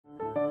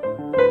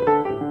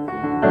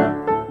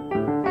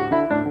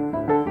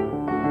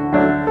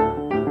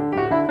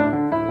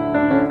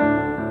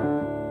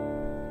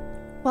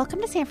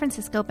Welcome to San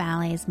Francisco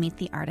Ballet's Meet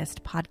the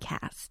Artist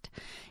podcast.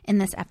 In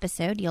this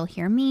episode, you'll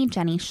hear me,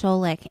 Jenny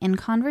Scholich, in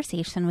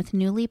conversation with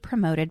newly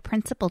promoted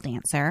principal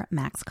dancer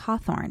Max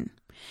Cawthorn.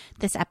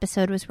 This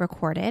episode was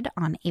recorded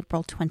on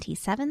April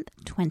 27th,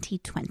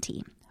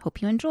 2020.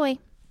 Hope you enjoy.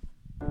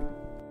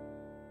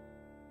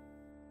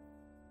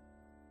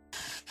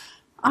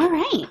 All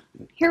right,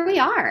 here we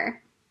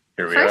are.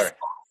 First,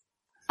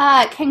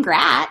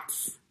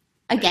 congrats.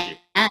 Again,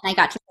 I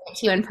got to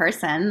meet you in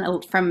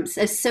person from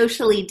a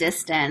socially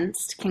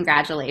distanced.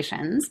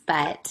 Congratulations.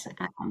 But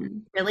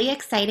really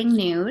exciting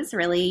news.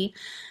 Really,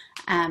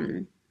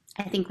 I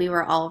think we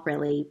were all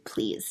really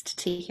pleased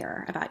to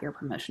hear about your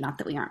promotion. Not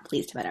that we aren't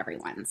pleased about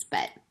everyone's,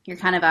 but you're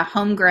kind of a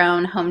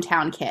homegrown,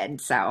 hometown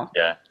kid. So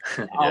yeah,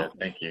 yeah,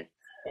 thank you.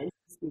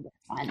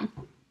 Fun.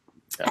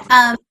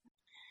 Yeah.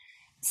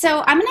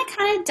 So I'm going to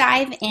kind of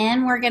dive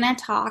in. We're going to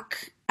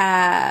talk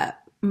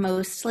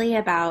mostly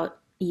about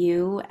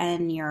you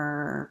and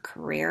your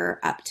career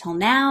up till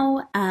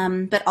now,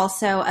 but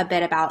also a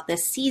bit about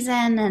this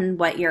season and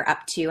what you're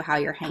up to, how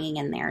you're hanging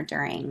in there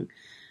during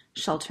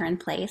shelter in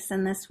place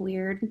in this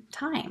weird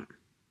time.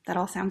 That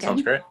all sound good?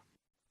 Sounds great.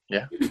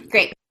 Yeah.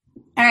 Great.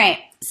 All right.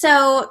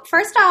 So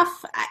first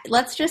off,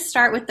 let's just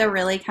start with the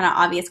really kind of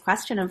obvious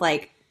question of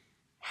like,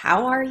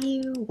 how are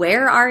you?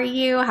 Where are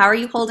you? How are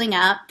you holding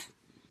up?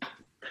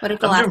 What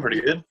have I'm doing pretty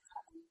good.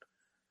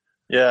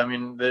 Yeah, I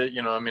mean,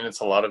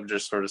 it's a lot of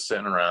just sort of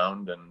sitting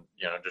around and,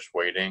 just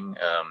waiting.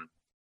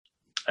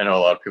 I know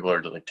a lot of people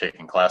are like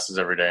taking classes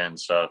every day and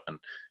stuff, and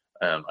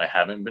I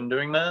haven't been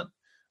doing that.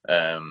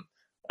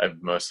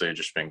 I've mostly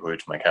just been glued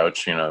to my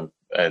couch.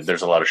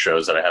 There's a lot of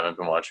shows that I haven't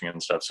been watching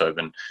and stuff, so I've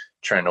been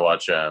trying to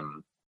watch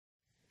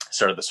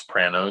started The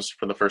Sopranos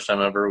for the first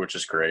time ever, which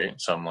is great.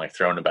 So I'm like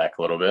throwing it back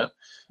a little bit.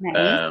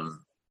 Nice.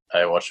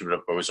 I watched a bit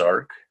of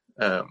Ozark,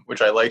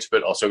 which I liked,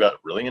 but also got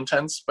really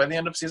intense by the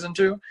end of season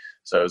 2.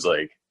 So I was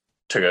like,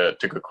 took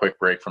a quick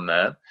break from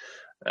that.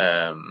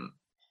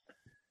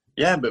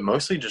 Yeah, but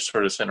mostly just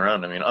sort of sitting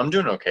around. I mean, I'm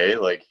doing okay.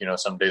 Like,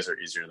 some days are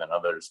easier than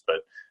others,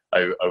 but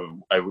I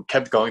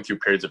kept going through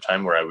periods of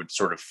time where I would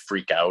sort of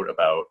freak out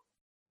about,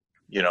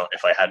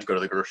 if I had to go to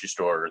the grocery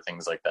store or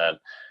things like that.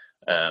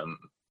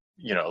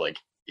 Like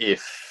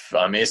if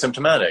I'm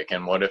asymptomatic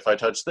and what if I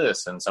touch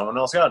this and someone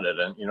else got it,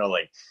 and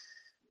like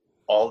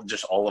all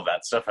of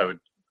that stuff, I would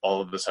all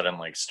of a sudden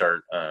like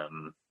start,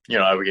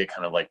 I would get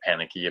kind of like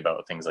panicky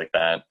about things like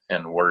that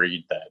and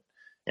worried that,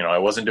 I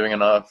wasn't doing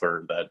enough,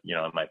 or that,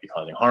 it might be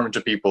causing harm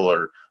to people,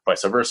 or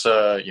vice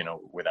versa,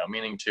 without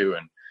meaning to.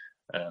 And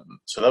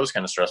so that was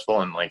kind of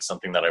stressful and like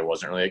something that I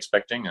wasn't really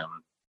expecting.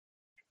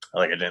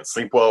 Like I didn't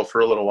sleep well for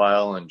a little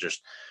while and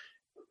just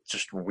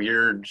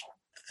weird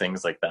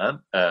things like that.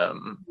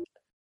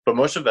 But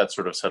most of that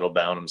sort of settled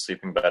down. I'm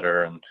sleeping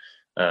better, and,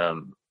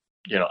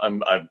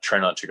 I try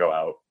not to go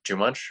out too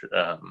much.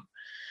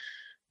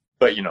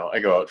 But, I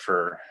go out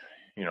for,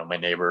 my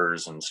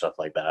neighbors and stuff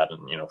like that.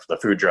 And, for the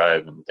food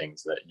drive and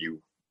things that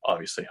you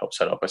obviously helped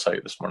set up. I saw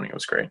you this morning. It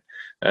was great.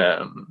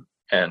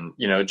 And,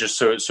 just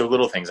so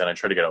little things. And I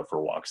try to get out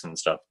for walks and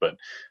stuff. But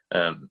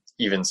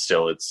even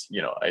still, it's,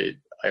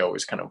 I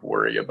always kind of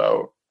worry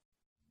about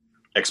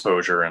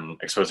exposure and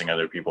exposing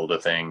other people to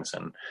things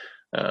and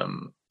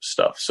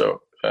stuff.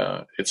 So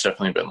it's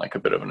definitely been like a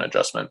bit of an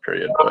adjustment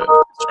period, but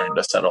it's starting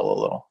to settle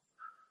a little,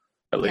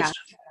 at least.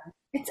 Yeah.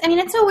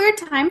 It's a weird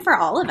time for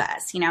all of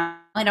us.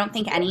 I don't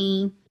think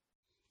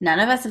none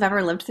of us have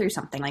ever lived through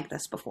something like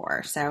this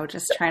before. So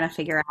just trying to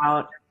figure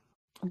out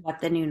what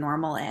the new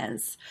normal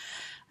is.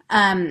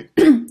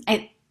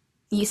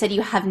 You said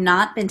you have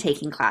not been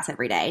taking class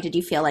every day. Did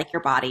you feel like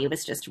your body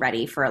was just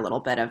ready for a little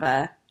bit of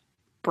a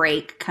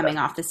break coming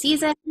off the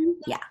season?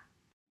 Yeah.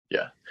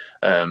 Yeah.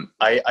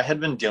 I had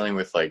been dealing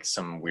with like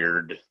some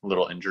weird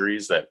little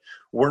injuries that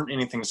weren't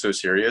anything so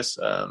serious,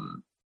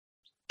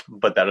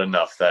 but that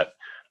enough that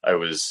I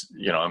was,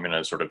 I'm going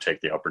to sort of take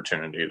the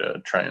opportunity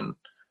to try and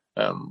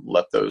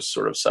let those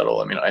sort of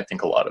settle. I mean, I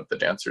think a lot of the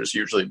dancers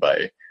usually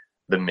by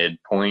the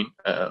midpoint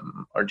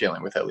are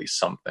dealing with at least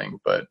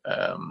something. But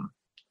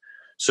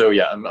so,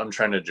 yeah, I'm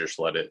trying to just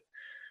let it,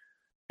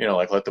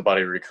 let the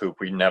body recoup.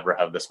 We never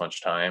have this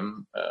much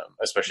time,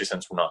 especially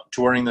since we're not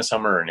touring this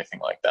summer or anything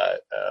like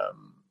that,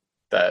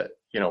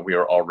 we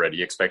are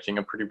already expecting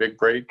a pretty big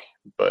break.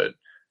 But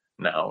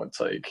now it's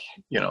like,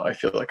 I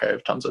feel like I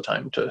have tons of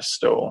time to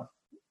still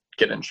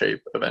get in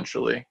shape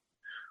eventually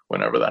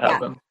whenever that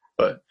happens.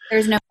 But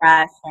there's no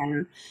rush.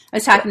 And I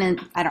was talking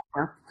to, I don't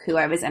know who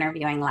I was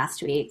interviewing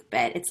last week,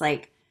 but it's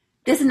like,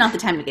 this is not the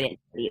time to get into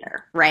it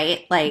either,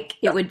 right? Like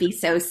it would be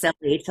so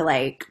silly to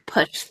like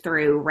push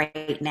through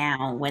right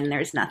now when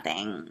there's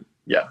nothing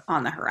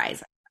on the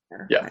horizon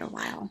for quite a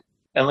while.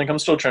 And like, I'm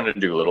still trying to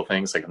do little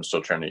things. Like I'm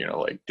still trying to,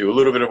 like do a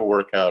little bit of a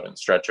workout and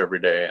stretch every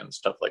day and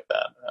stuff like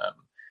that.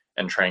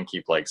 And try and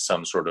keep like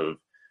some sort of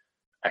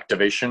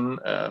activation.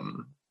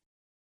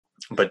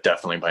 But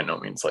definitely by no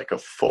means like a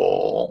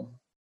full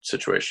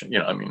situation.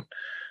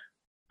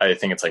 I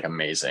think it's like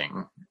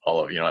amazing.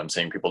 All of, I'm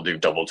seeing people do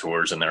double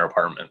tours in their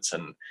apartments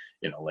and,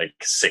 like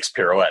 6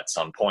 pirouettes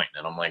on point.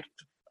 And I'm like,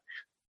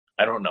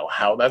 I don't know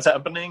how that's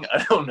happening.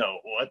 I don't know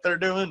what they're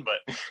doing,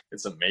 but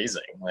it's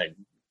amazing. Like,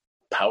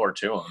 power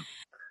to them.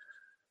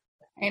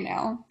 I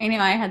know. I know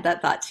I had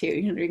that thought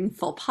too, being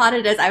full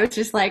potted as I was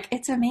just like,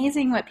 it's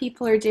amazing what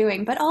people are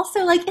doing, but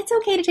also like it's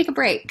okay to take a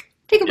break.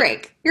 Take a Yeah.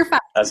 break. You're fine.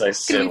 As I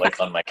It's gonna sit be fine. like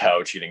on my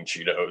couch eating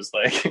Cheetos,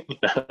 like,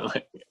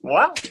 like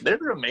wow,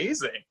 they're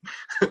amazing.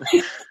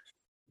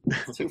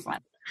 It's too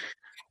fun.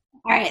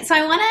 All right, so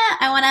I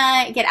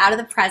wanna get out of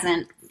the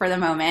present for the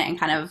moment and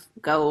kind of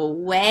go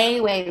way,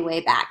 way,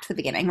 way back to the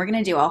beginning. We're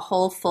gonna do a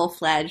whole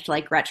full-fledged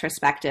like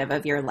retrospective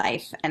of your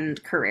life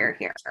and career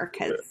here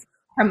because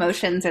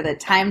promotions are the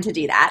time to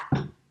do that.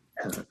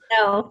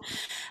 So,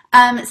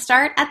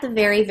 start at the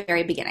very,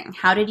 very beginning.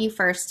 How did you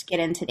first get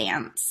into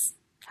dance?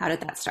 How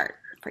did that start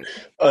for you?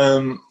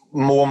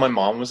 Well, my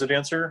mom was a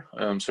dancer,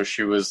 so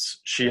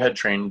she had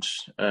trained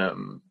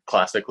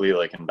classically,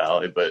 like in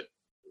ballet, but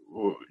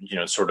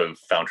sort of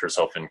found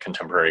herself in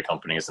contemporary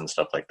companies and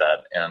stuff like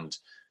that. And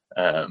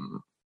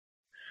um,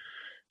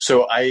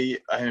 so I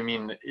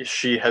mean,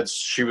 she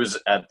was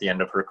at the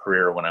end of her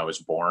career when I was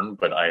born,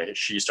 but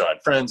she still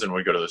had friends and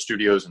would go to the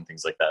studios and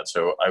things like that.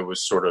 So I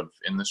was sort of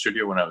in the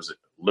studio when I was a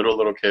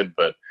little kid,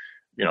 but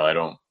I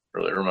don't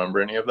really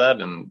remember any of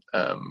that. And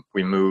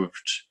we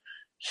moved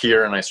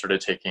here, and I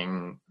started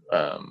taking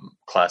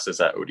classes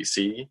at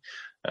ODC.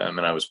 And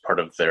I was part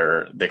of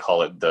they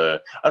call it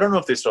I don't know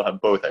if they still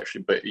have both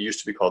actually, but it used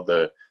to be called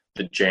the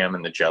Jam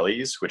and the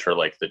Jellies, which are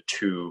like the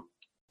two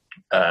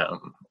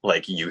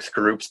like youth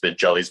groups, the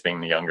Jellies being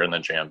the younger and the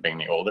Jam being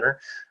the older,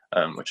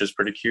 which is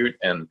pretty cute.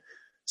 And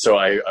so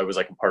I was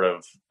like a part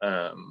of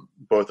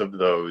both of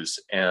those.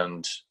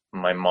 And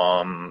my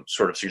mom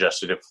sort of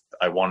suggested if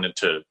I wanted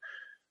to,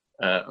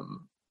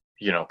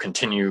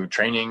 continue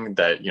training,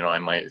 that, I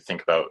might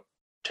think about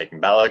taking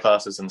ballet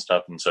classes and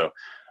stuff. And so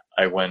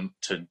I went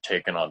to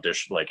take an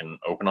audition, like an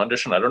open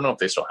audition. I don't know if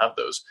they still have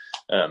those,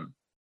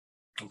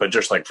 but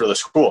just like for the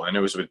school. And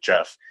it was with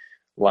Jeff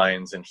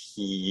Lyons, and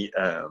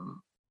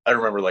I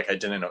remember like I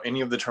didn't know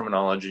any of the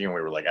terminology, and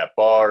we were like at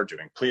bar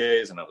doing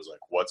plies, and I was like,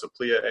 what's a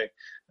plie?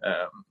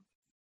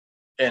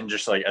 And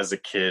just like as a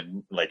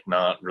kid, like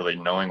not really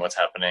knowing what's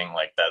happening,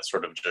 like that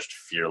sort of just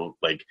fear,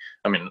 like,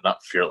 I mean,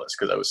 not fearless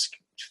because I was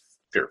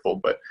fearful,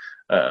 but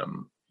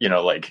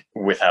like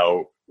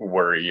without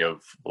worry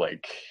of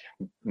like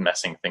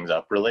messing things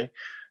up really.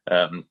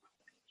 And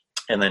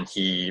then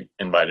he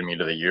invited me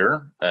to the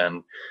year,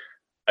 and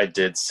I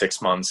did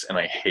 6 months and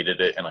I hated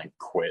it and I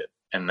quit.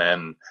 And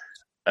then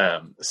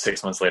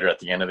 6 months later at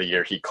the end of the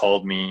year, he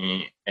called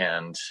me,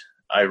 and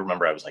I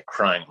remember I was like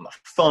crying on the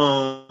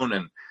phone,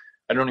 and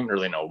I don't even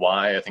really know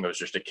why. I think I was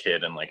just a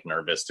kid and like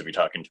nervous to be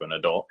talking to an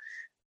adult.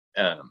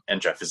 And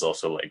Jeff is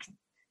also like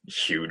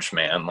huge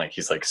man, like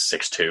he's like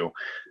 6'2".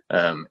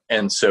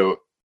 And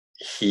so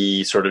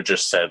he sort of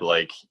just said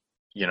like,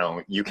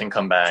 you can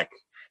come back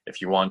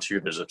if you want to,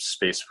 there's a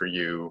space for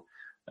you.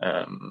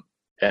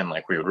 And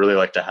like, we would really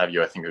like to have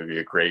you. I think it would be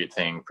a great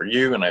thing for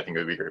you, and I think it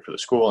would be great for the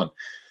school. And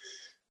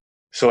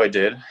so I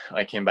did.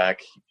 I came back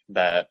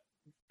that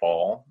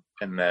fall,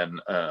 and then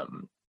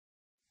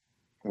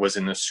was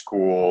in the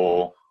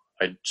school.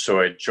 I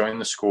joined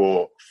the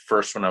school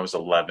first when I was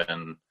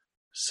 11,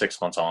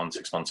 6 months on,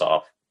 6 months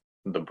off,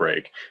 the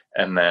break,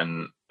 and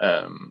then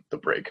the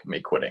break, me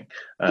quitting,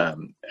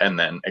 and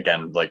then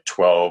again like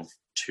 12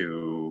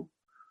 to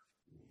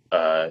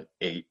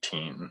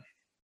 18.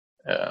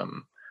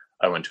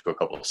 I went to a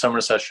couple of summer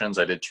sessions.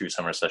 I did 2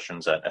 summer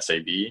sessions at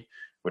SAB,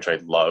 which I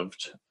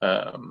loved.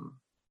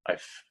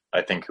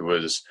 I think it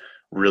was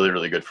really,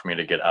 really good for me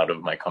to get out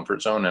of my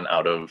comfort zone and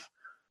out of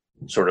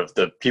sort of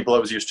the people I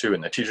was used to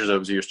and the teachers I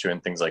was used to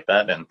and things like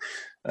that. And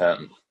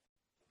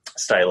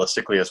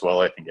stylistically as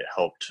well, I think it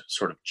helped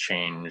sort of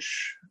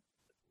change.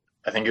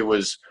 I think it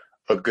was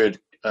a good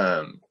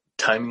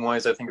timing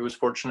wise. I think it was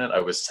fortunate. I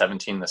was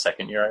 17 the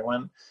second year I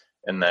went,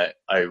 and that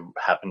I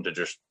happened to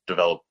just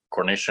develop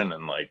coordination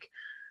and like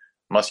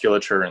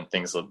musculature and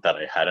things that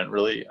I hadn't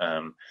really.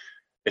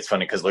 It's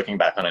funny because looking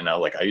back on it now,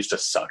 like I used to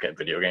suck at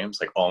video games.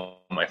 Like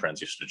all my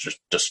friends used to just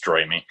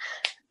destroy me.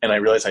 And I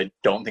realized I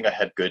don't think I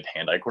had good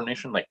hand-eye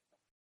coordination. Like,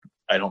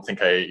 I don't think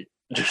I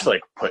just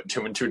like put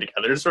 2 and 2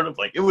 together, sort of.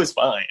 Like, it was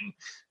fine.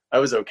 I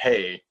was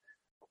okay.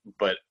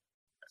 But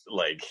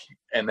like,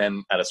 and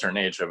then at a certain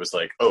age, I was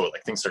like, oh,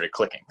 like things started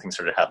clicking. Things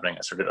started happening.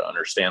 I started to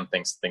understand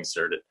things. Things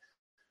started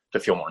to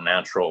feel more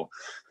natural.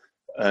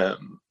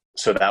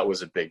 So that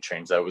was a big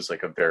change. That was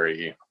like a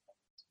very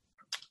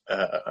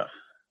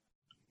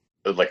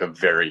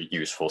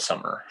useful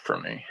summer for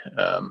me.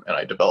 And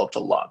I developed a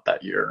lot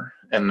that year.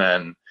 And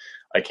then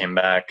I came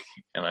back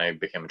and I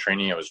became a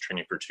trainee. I was a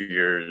trainee for 2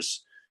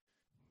 years.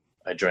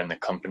 I joined the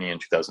company in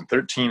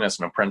 2013 as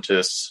an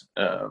apprentice,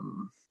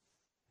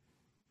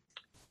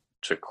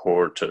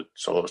 to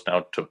soloist,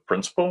 now to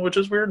principal, which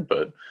is weird,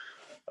 but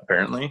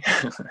apparently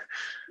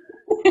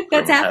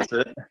That's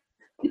happening.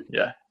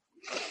 Yeah.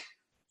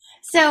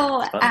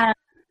 So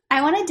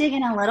I want to dig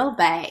in a little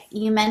bit.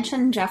 You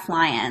mentioned Jeff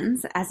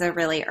Lyons as a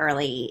really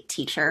early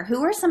teacher.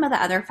 Who were some of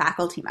the other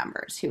faculty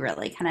members who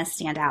really kind of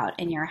stand out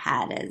in your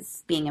head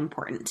as being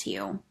important to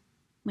you?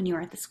 when you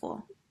were at the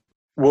school?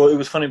 Well, it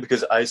was funny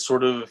because I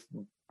sort of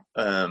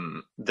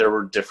there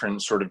were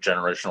different sort of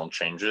generational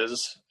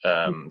changes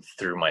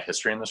through my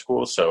history in the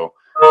school. So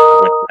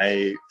when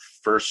I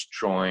first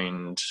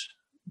joined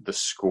the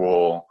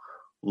school,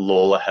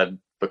 Lola had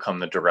become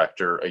the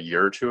director a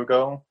year or two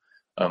ago,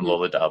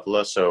 Lola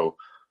Davila. So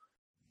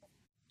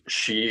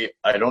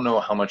I don't know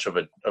how much of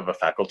a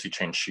faculty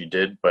change she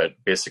did, but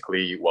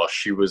basically while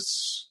she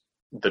was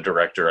the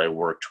director, I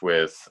worked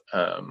with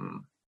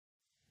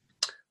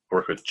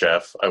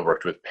Jeff, I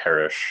worked with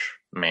Parrish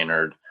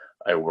Maynard,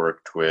 I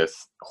worked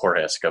with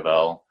Jorge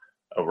Esquivel,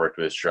 I worked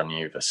with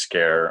Jean-Yves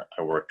Esquer,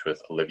 I worked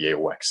with Olivier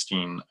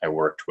Wechstein, I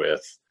worked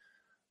with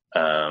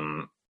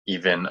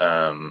even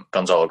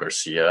Gonzalo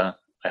Garcia.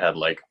 I had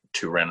like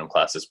 2 random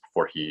classes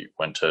before he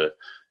went to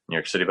New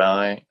York City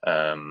Ballet.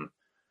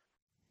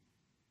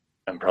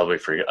 I'm probably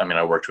forget. I mean,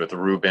 I worked with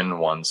Ruben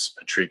once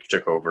Patrick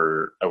took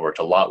over. I worked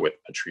a lot with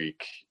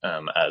Patrick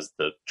as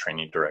the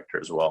trainee director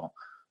as well.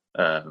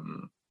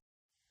 I'm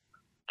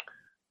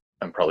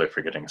probably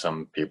forgetting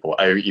some people.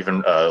 I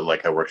even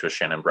I worked with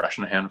Shannon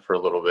Brashnahan for a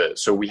little bit.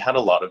 So we had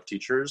a lot of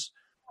teachers,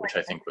 which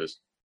I think was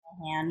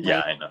I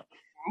know.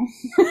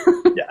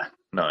 Yeah,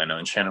 no, I know.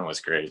 And Shannon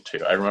was great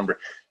too. I remember.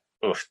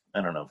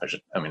 I don't know if I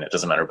should. I mean, it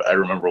doesn't matter. But I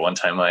remember one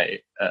time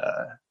we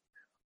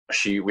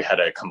had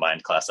a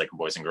combined class, like a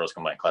boys and girls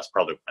combined class,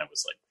 probably when I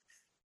was like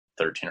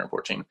 13 or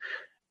 14.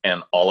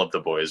 And all of the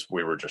boys,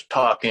 we were just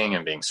talking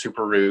and being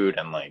super rude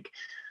and like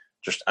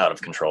just out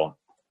of control.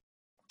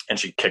 And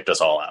she kicked us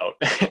all out.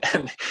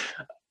 And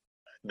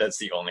that's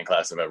the only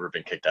class I've ever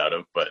been kicked out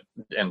of,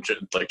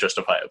 like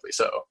justifiably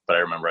so. But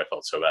I remember I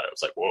felt so bad. I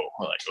was like, whoa,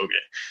 like,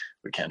 okay,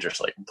 we can't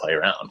just like play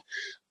around.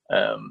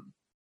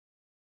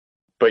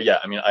 But yeah,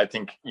 I mean, I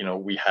think,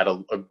 we had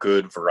a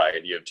good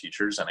variety of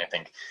teachers, and I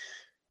think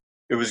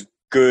it was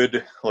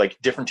good.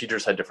 Like different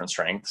teachers had different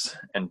strengths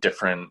and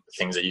different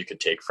things that you could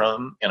take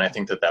from. And I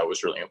think that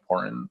was really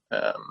important.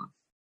 I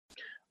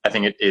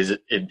think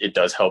it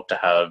does help to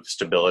have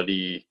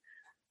stability.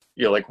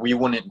 Like we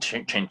wouldn't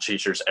change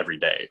teachers every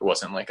day. It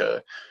wasn't like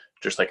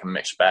just like a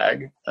mixed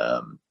bag.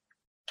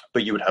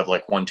 But you would have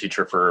like one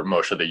teacher for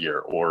most of the year,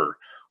 or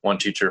one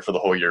teacher for the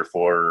whole year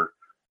for,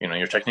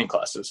 your technique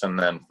classes, and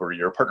then for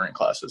your partnering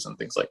classes and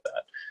things like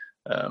that.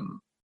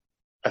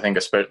 I think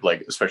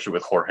especially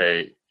with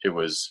Jorge, it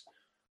was,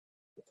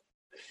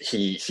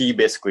 he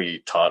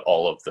basically taught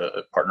all of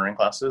the partnering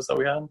classes that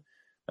we had.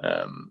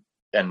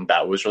 And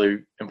that was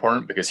really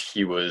important because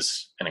he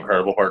was an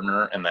incredible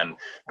partner. And then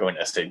going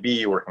to SAB,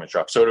 working with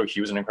Jacques Soto, he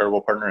was an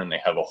incredible partner, and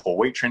they have a whole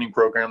weight training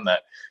program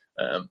that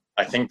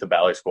I think the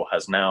ballet school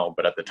has now,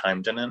 but at the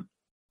time didn't.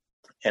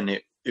 And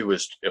it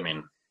was, I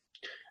mean,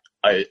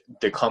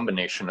 the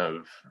combination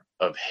of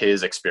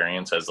his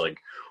experience as like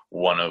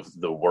one of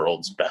the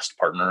world's best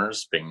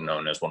partners, being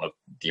known as one of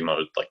the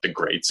most like the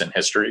greats in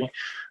history,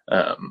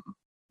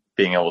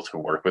 being able to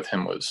work with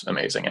him was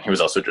amazing. And he was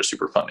also just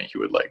super funny. He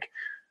would like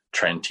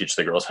try and teach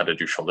the girls how to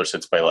do shoulder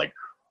sits by like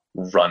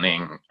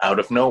running out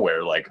of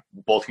nowhere, like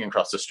bolting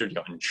across the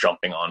studio and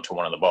jumping onto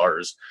one of the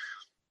bars.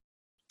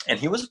 And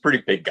he was a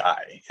pretty big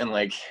guy, and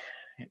like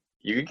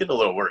you could get a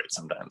little worried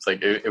sometimes.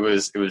 Like it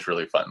was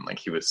really fun. Like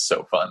he was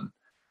so fun.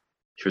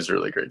 He was a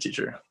really great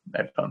teacher. I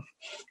had fun.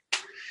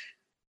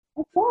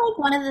 I feel like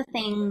one of the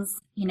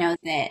things,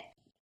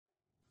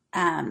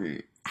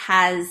 that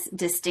has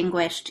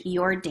distinguished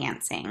your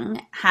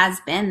dancing has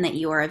been that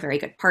you are a very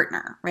good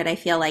partner, right? I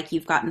feel like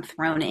you've gotten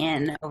thrown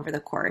in over the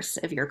course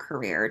of your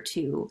career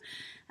to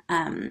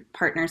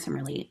partner some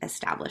really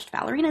established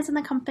ballerinas in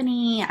the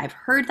company. I've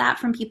heard that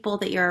from people,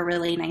 that you're a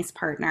really nice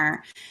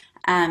partner.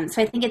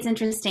 So I think it's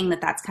interesting that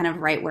that's kind of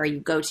right where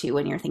you go to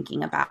when you're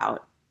thinking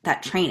about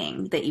that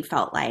training, that you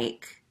felt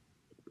like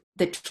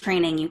the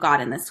training you got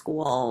in the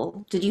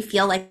school. Did you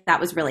feel like that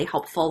was really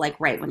helpful, like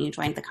right when you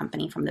joined the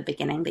company from the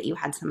beginning, that you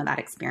had some of that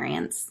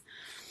experience?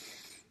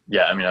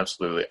 Yeah, I mean,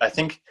 absolutely. I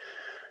think,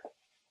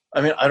 I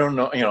mean, I don't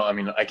know,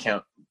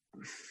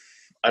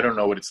 I don't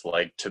know what it's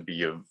like to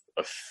be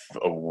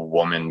a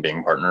woman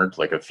being partnered,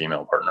 like a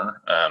female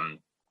partner.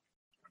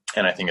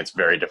 And I think it's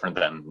very different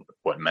than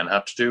what men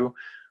have to do.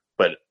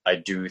 But I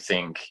do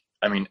think,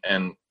 I mean,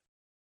 and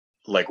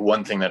like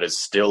one thing that is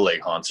still a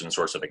constant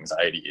source of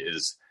anxiety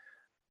is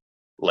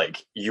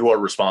like you are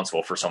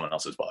responsible for someone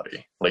else's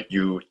body. Like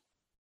you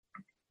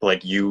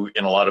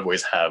in a lot of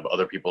ways have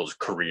other people's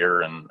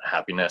career and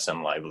happiness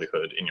and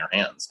livelihood in your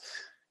hands.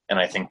 And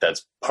I think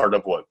that's part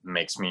of what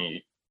makes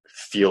me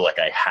feel like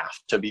I have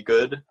to be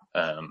good,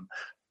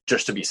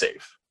 just to be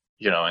safe,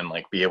 and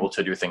like be able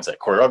to do things that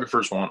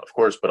choreographers want, of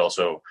course, but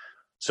also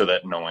so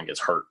that no one gets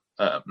hurt.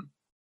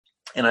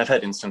 And I've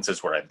had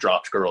instances where I've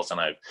dropped girls and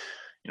I've,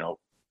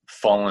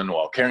 fallen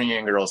while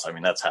carrying girls. I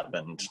mean, that's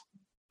happened,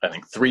 I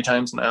think 3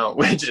 times now,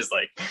 which is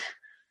like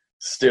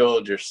still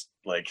just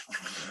like,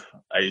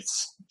 I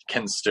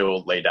can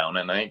still lay down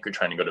at night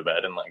trying to go to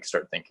bed and like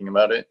start thinking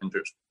about it and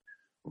just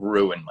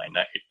ruin my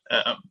night.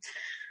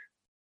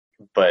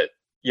 But,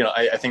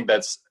 I think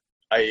that's,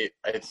 I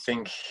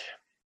think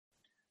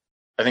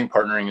I think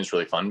partnering is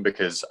really fun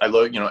because I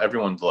love,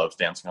 everyone loves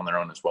dancing on their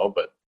own as well,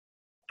 but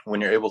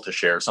when you're able to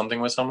share something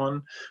with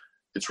someone,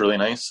 it's really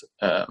nice.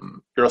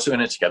 You're also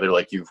in it together.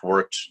 Like you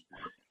work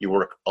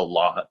a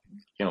lot,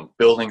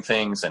 building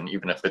things. And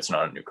even if it's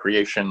not a new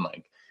creation,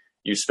 like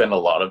you spend a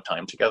lot of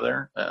time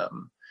together.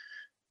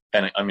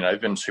 And I mean,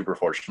 I've been super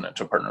fortunate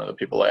to partner with the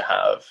people I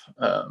have.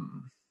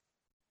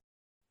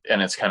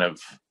 And it's kind of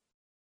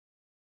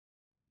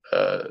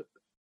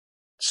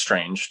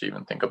strange to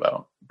even think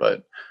about,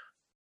 but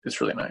it's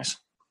really nice.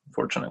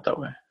 Fortunate that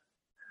way.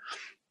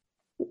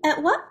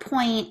 At what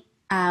point,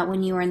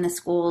 when you were in the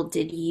school,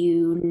 did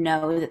you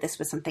know that this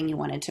was something you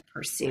wanted to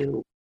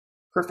pursue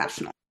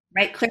professionally?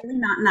 Right? Clearly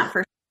not in that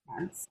first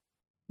month.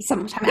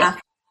 Sometime Yeah.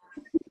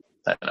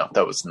 after. No,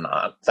 that was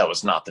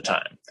not the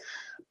time.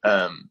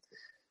 I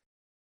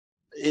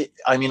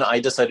mean, I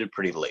decided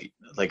pretty late.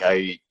 Like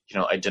I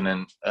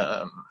didn't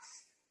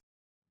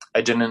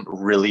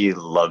really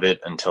love it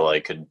until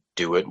I could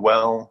do it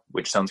well,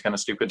 which sounds kind of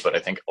stupid, but I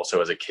think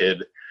also as a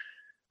kid,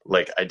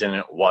 like I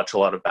didn't watch a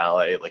lot of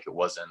ballet. Like it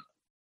wasn't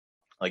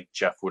like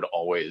Jeff would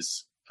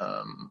always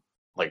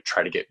like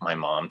try to get my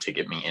mom to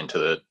get me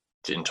into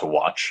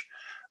watch,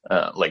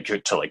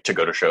 to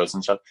go to shows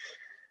and stuff.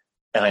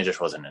 And I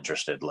just wasn't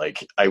interested.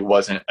 Like I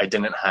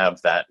didn't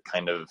have that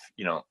kind of,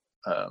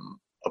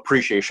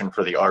 appreciation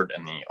for the art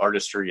and the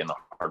artistry and the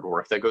hard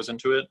work that goes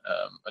into it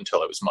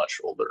until I was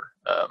much older.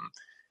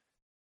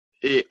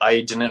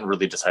 I didn't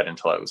really decide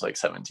until I was like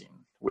 17,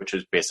 which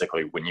is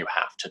basically when you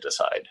have to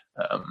decide.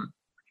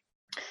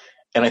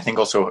 And I think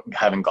also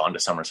having gone to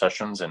summer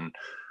sessions and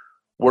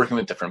working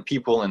with different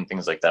people and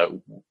things like that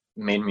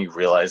made me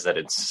realize that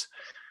it's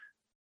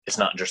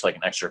not just like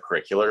an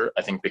extracurricular.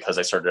 I think because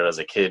I started as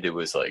a kid, it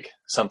was like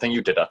something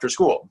you did after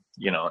school,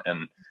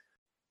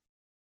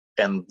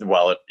 and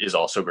while it is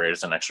also great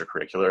as an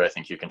extracurricular, I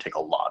think you can take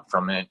a lot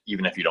from it,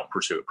 even if you don't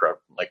pursue it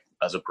like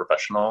as a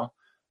professional.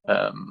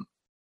 I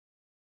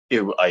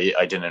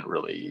didn't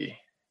really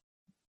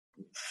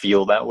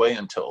feel that way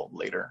until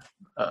later.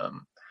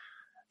 And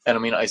I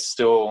mean, I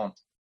still,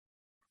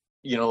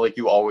 like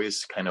you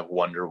always kind of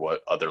wonder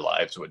what other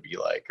lives would be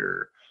like,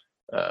 or,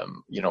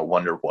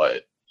 wonder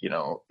what,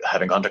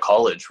 having gone to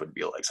college would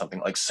be like, something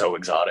like so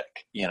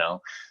exotic,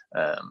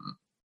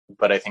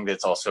 but I think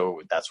that's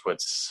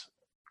what's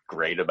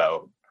great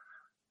about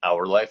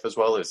our life as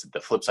well, is the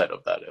flip side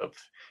of that, of,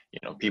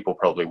 people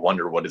probably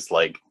wonder what it's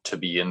like to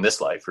be in this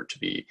life or to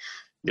be,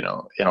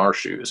 in our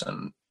shoes.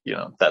 And,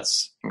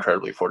 that's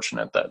incredibly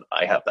fortunate that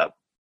I have that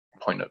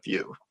point of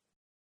view.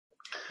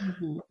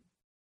 Mm-hmm.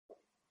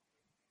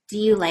 Do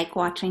you like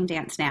watching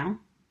dance now?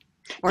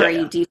 Or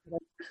Yeah. do you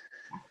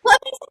well, I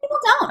mean, some people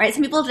don't, right?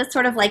 Some people just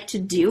sort of like to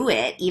do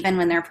it even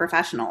when they're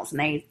professionals and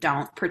they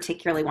don't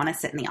particularly want to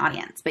sit in the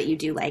audience, but you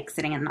do like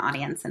sitting in the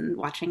audience and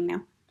watching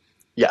now?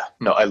 Yeah,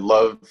 no, I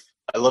love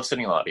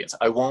sitting in the audience.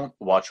 I won't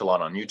watch a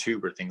lot on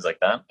YouTube or things like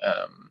that.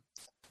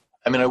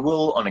 I mean, I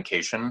will on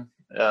occasion,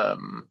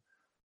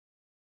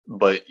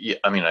 but yeah,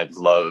 I mean,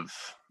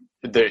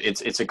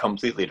 it's a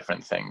completely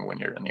different thing when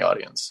you're in the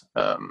audience.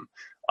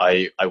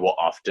 I will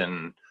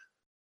often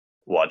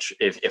watch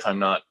if I'm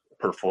not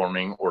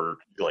performing or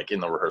like in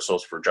the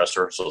rehearsals for dress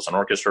rehearsals and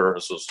orchestra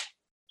rehearsals.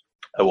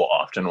 I will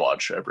often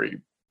watch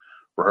every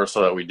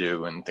rehearsal that we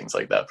do and things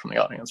like that from the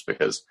audience,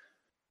 because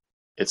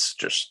it's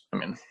just, I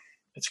mean,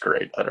 it's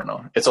great. I don't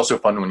know. It's also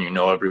fun when you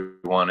know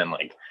everyone and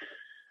like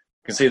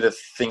you can see the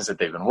things that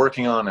they've been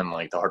working on and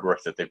like the hard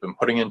work that they've been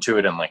putting into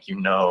it, and like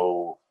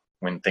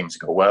when things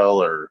go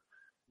well, or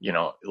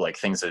like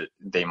things that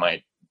they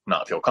might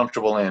not feel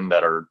comfortable in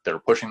that they're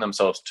pushing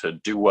themselves to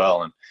do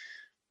well, and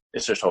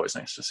it's just always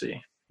nice to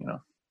see.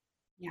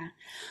 Yeah.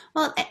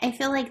 Well, I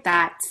feel like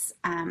that's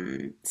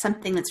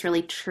something that's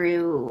really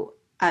true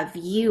of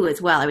you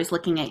as well. I was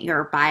looking at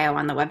your bio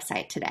on the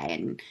website today,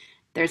 and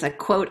there's a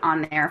quote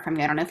on there from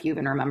you. I don't know if you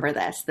even remember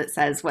this, that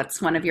says,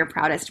 "What's one of your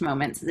proudest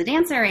moments as a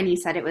dancer?" And you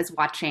said it was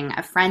watching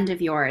a friend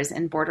of yours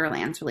in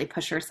Borderlands really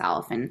push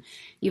herself. And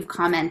you've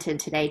commented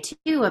today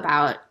too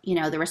about,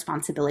 the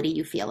responsibility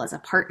you feel as a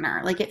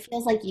partner. Like it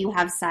feels like you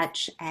have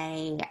such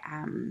a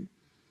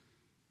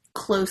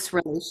close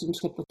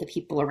relationship with the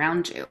people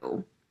around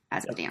you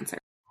as a dancer.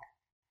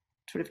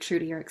 Sort of true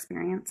to your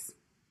experience.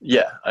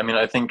 Yeah, I mean,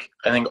 I think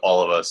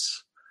all of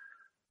us,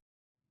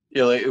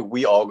 like,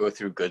 we all go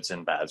through goods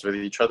and bads with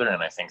each other,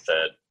 and I think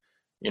that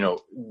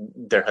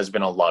there has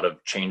been a lot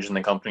of change in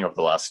the company over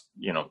the last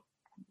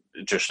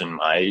just in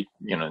my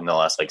in the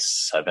last like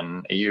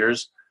 7-8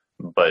 years,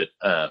 but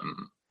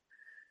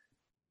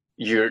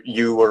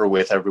you were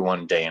with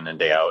everyone day in and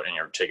day out, and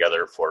you're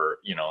together for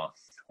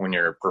when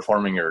you're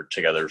performing, you're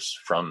together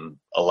from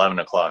 11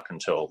 o'clock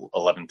until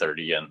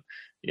 11:30, and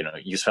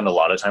you spend a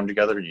lot of time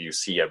together. You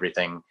see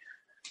everything.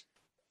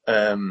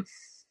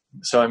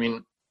 So I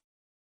mean,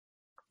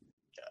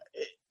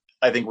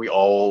 I think we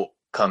all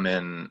come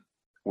in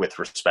with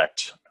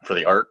respect for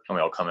the art, and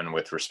we all come in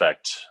with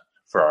respect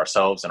for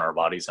ourselves and our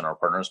bodies and our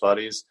partners'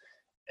 bodies.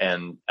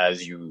 And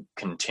as you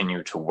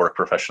continue to work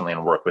professionally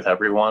and work with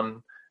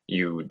everyone,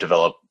 you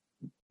develop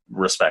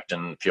respect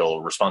and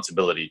feel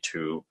responsibility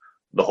to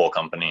the whole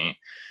company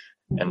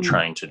and Mhm.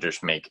 trying to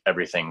just make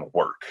everything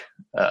work.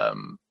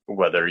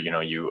 Whether,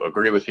 you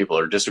agree with people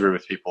or disagree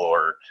with people,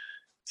 or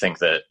think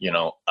that,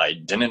 I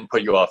didn't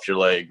put you off your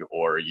leg,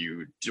 or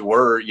you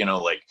were,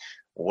 like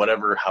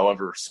whatever,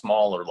 however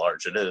small or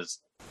large it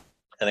is,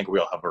 I think we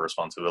all have a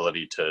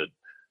responsibility to,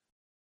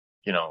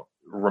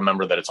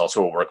 remember that it's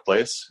also a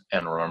workplace,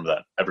 and remember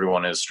that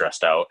everyone is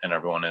stressed out and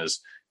everyone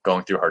is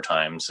going through hard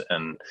times,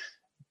 and,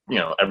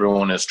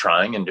 everyone is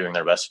trying and doing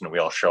their best, and we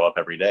all show up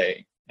every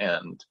day.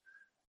 And,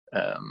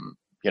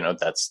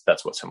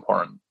 that's what's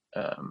important.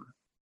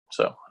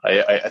 So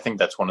I think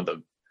that's one of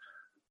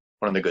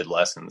the good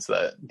lessons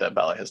that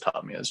ballet has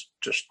taught me, is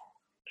just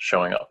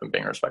showing up and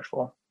being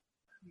respectful.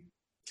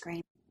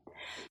 Great.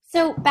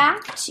 So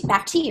back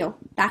to you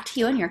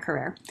and your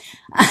career.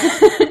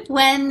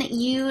 When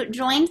you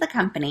joined the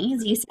company,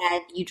 as you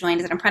said, you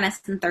joined as an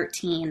apprentice in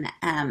 13,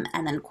 and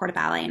then Corps de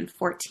Ballet in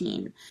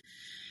 14.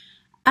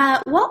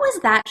 What was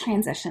that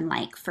transition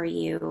like for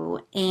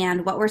you,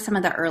 and what were some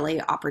of the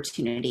early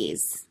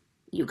opportunities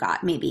you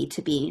got, maybe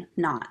to be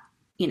not,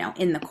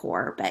 in the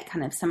Corps, but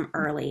kind of some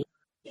early?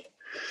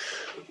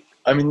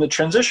 I mean, the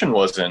transition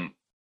wasn't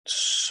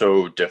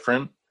so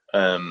different.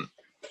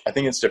 I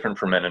think it's different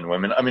for men and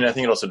women. I mean, I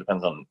think it also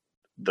depends on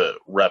the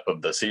rep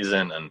of the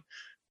season, and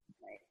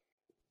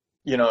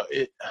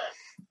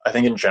I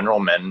think in general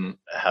men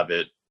have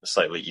it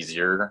slightly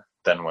easier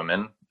than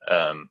women,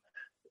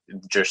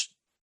 just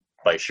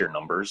by sheer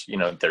numbers.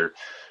 Their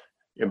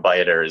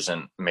Bayadere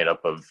isn't made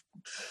up of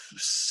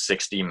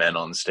 60 men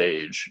on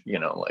stage.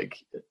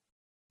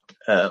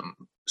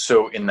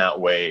 So in that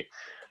way,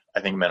 I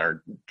think men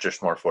are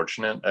just more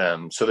fortunate.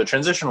 So the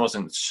transition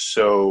wasn't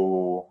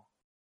so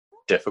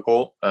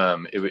difficult.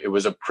 It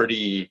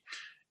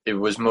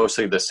was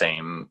mostly the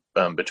same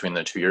between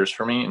the 2 years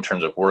for me, in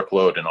terms of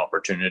workload and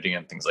opportunity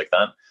and things like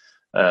that.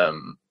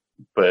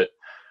 But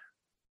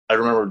I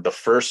remember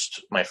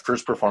my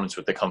first performance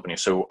with the company.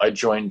 So I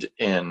joined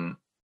in,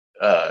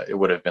 it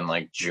would have been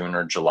like June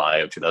or July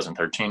of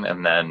 2013.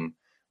 And then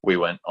we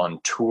went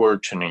on tour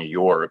to New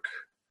York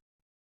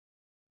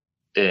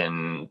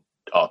in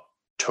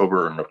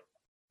October,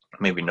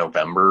 maybe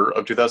November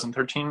of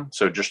 2013.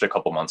 So just a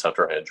couple months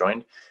after I had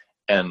joined.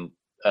 And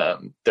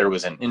there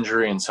was an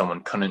injury and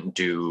someone couldn't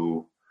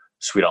do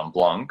Suite en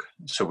Blanc.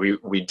 So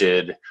we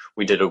did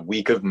a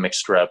week of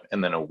mixed rep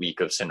and then a week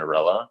of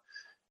Cinderella.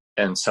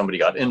 And somebody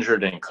got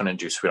injured and couldn't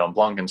do Suite en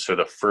Blanc. And so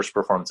the first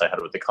performance I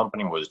had with the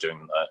company was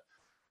doing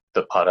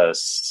the pas de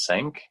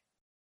cinq,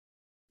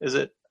 is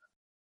it?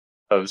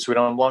 Of Suite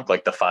en Blanc,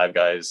 like the 5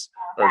 guys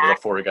or the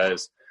 4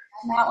 guys.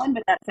 That one,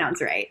 but that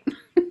sounds right.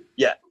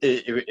 Yeah,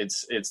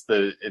 it's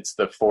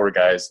the 4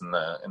 guys and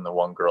the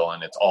 1 girl,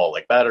 and it's all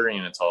like battery,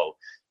 and it's all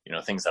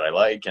things that I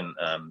like,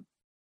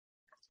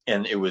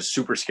 and it was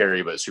super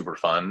scary but super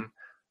fun.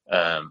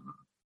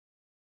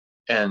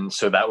 And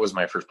so that was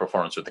my first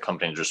performance with the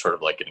company, just sort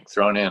of like getting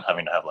thrown in,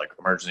 having to have like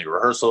emergency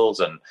rehearsals,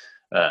 and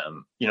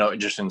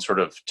just in sort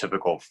of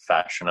typical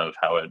fashion of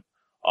how it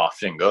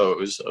often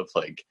goes, of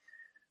like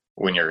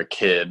when you're a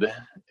kid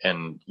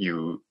and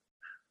you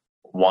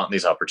want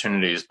these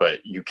opportunities but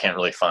you can't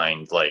really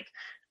find like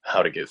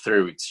how to get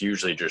through. It's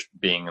usually just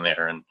being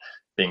there and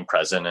being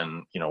present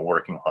and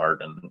working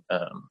hard, and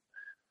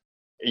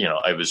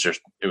it was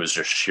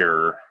just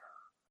sheer,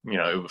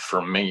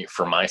 for me,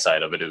 for my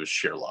side of it, it was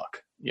sheer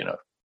luck.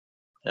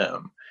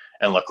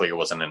 And luckily it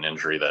wasn't an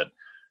injury that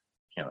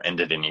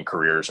ended any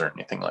careers or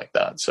anything like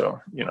that, so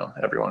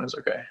everyone is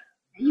okay.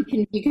 You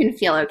can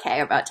feel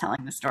okay about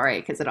telling the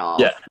story because it all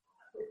Yeah,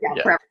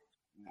 for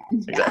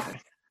exactly.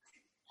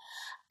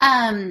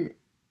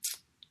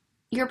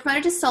 You're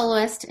promoted to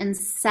soloist in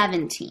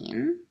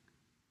 17.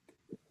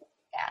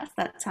 Yes,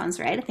 that sounds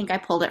right. I think I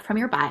pulled it from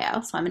your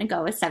bio, so I'm going to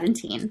go with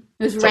 17.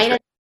 It was right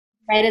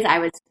as I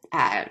was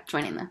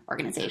joining the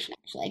organization,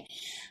 actually.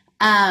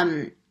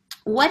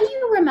 What do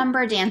you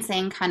remember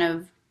dancing kind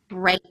of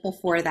right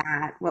before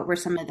that? What were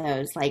some of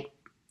those like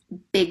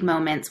big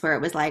moments where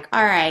it was like,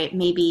 all right,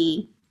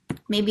 maybe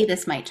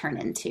this might turn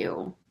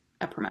into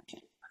a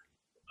promotion?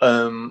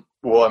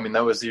 Well, I mean,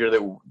 that was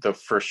the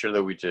first year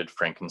that we did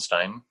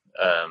Frankenstein.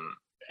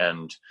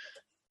 And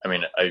I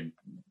mean, I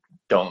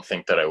don't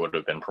think that I would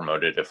have been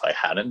promoted if I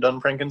hadn't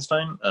done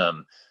Frankenstein.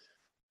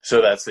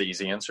 So that's the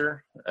easy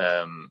answer.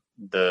 I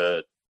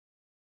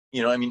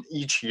mean,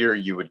 each year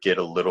you would get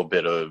a little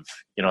bit of,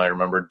 I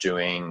remember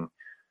doing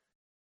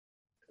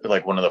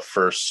like one of the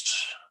first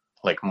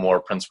like more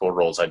principal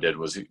roles I did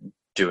was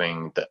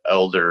doing the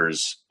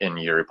elders in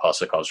Yuri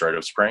Possokov's Rite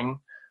of Spring,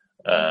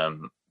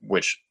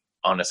 which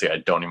honestly I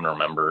don't even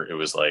remember. It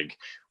was like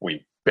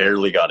we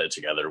barely got it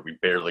together. We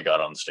barely got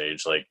on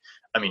stage. Like,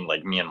 I mean,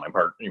 like me and my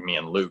partner, me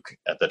and Luke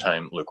at the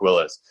time, Luke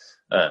Willis,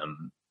 I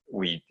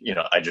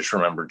just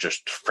remember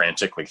just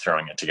frantically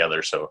throwing it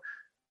together. So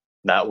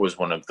that was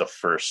one of the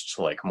first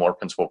like more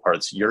principal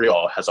parts. Yuri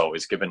has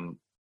always given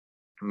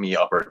me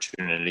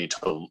opportunity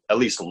to at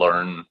least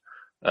learn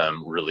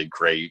really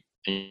great,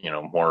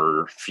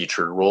 more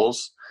featured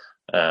roles.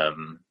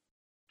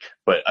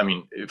 But I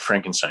mean,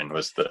 Frankenstein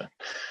was the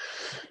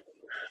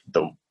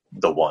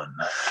the one.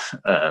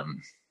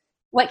 Um,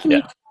 What can you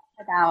yeah. tell us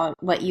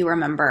about what you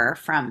remember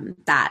from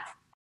that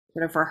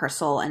sort of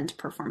rehearsal and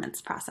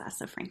performance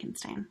process of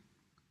Frankenstein?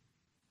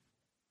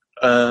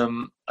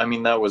 I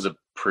mean, that was a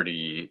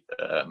pretty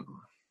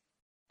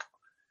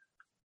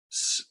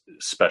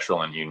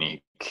special and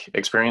unique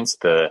experience.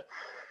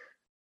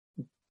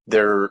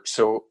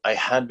 So I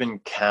had been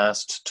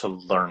cast to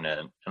learn it,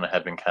 and I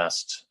had been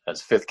cast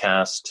as fifth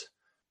cast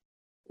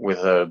with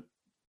a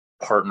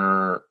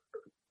partner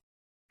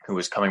who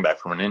was coming back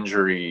from an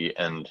injury,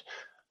 and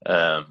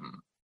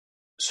um,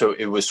 so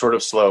it was sort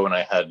of slow. And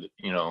I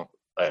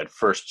had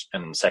first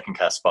and second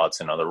cast spots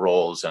in other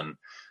roles, and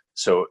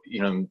so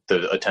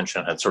the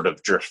attention had sort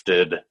of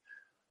drifted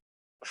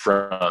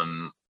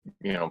from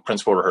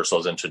principal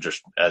rehearsals into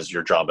just as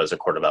your job as a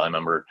Court of Ballet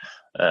member.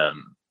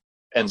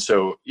 And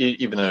so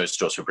even though it's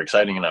still super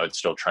exciting and I would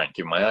still try and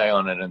keep my eye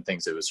on it and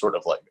things, it was sort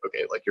of like,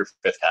 okay, like your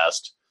fifth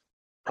cast,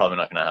 probably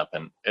not going to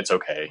happen. It's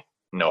okay.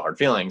 No hard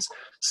feelings.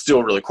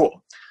 Still really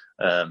cool.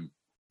 And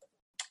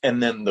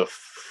then the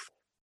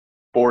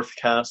fourth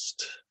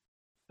cast,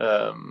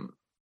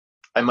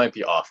 I might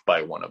be off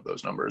by one of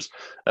those numbers.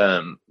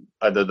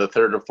 Either the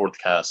third or fourth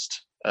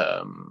cast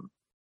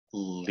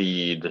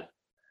lead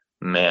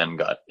man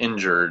got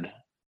injured,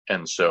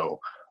 and so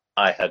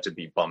I had to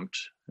be bumped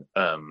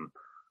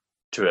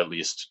to at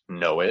least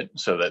know it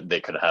so that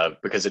they could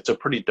have, because it's a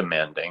pretty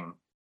demanding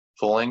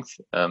full length,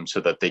 so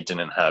that they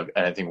didn't have,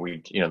 and I think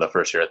the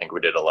first year I think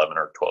we did 11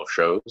 or 12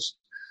 shows,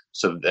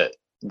 so that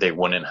they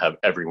wouldn't have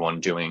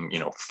everyone doing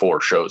 4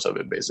 shows of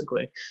it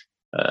basically.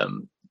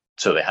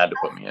 So they had to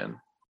put me in.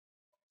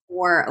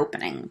 Or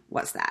opening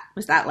was that?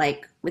 Was that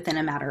like within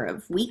a matter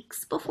of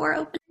weeks before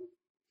opening?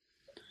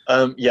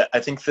 Yeah, I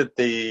think that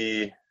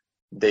they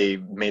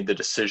made the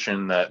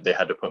decision that they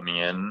had to put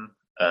me in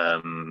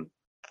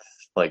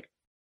like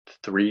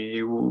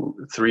 3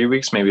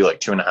 weeks, maybe like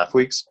 2.5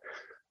 weeks.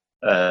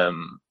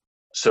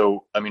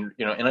 So I mean,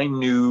 and I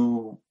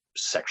knew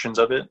sections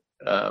of it,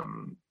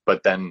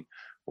 but then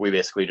we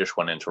basically just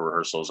went into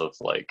rehearsals of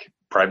like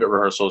private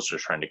rehearsals,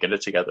 just trying to get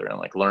it together and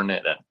like learn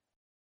it. And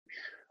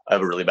I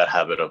have a really bad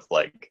habit of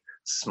like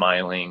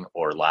smiling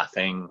or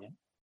laughing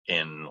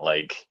in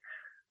like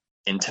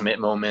intimate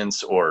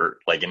moments or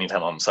like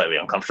anytime I'm slightly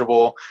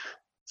uncomfortable.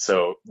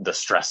 So the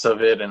stress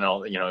of it and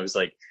all, it was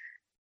like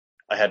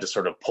I had to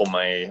sort of pull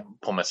my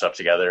stuff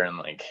together and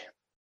like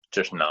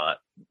just not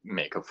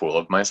make a fool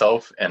of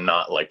myself and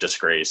not like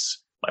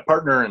disgrace my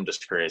partner and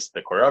disgrace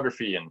the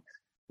choreography. And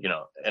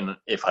and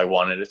if I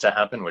wanted it to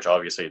happen, which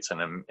obviously it's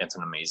an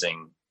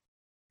amazing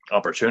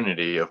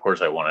opportunity, of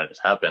course I wanted it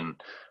to happen,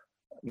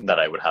 that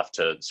I would have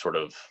to sort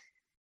of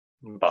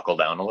buckle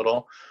down a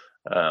little.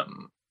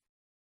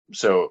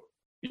 So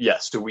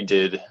yes, so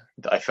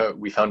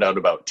we found out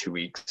about 2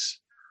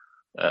 weeks,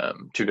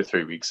 2 to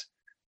 3 weeks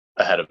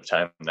ahead of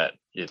time that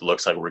it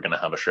looks like we're going to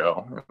have a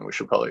show and we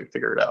should probably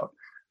figure it out.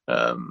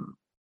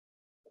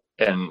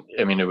 And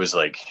I mean, it was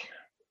like,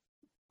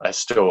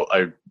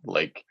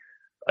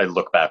 I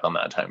look back on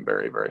that time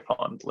very, very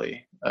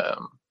fondly. It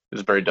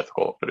was very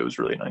difficult, but it was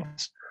really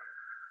nice.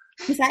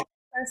 Was that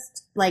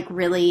first like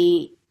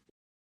really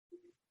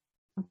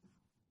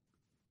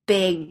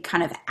big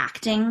kind of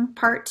acting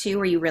part too,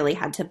 where you really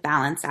had to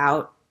balance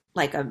out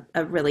like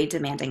a really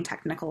demanding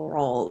technical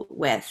role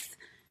with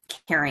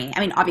carrying, I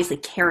mean, obviously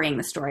carrying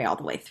the story all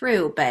the way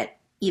through, but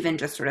even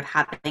just sort of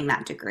having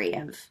that degree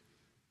of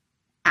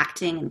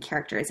acting and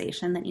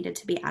characterization that needed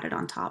to be added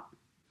on top?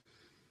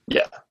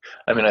 Yeah.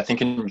 I mean, I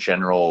think in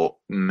general,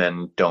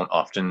 men don't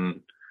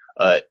often,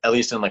 at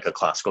least in like a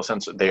classical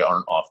sense, they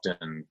aren't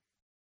often,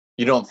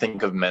 you don't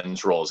think of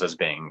men's roles as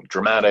being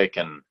dramatic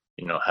and,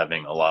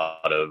 having a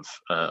lot of,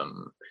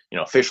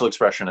 facial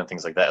expression and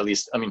things like that. At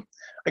least, I mean,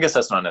 I guess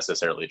that's not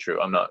necessarily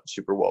true. I'm not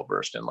super well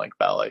versed in like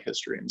ballet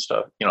history and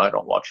stuff. I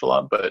don't watch a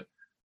lot, but,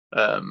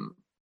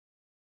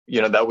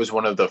 that was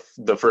one of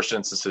the first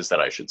instances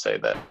that I should say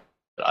that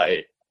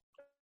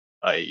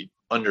I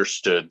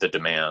understood the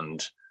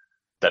demand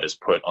that is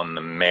put on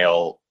the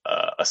male,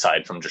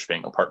 aside from just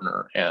being a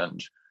partner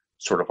and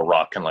sort of a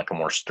rock and like a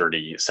more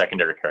sturdy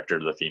secondary character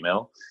to the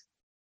female.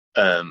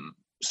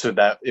 So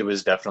that it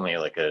was definitely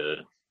like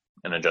an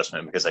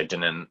adjustment because I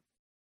didn't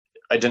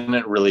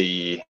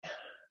really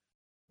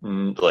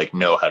like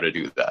know how to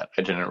do that.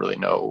 I didn't really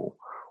know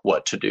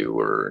what to do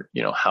or,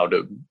 how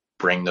to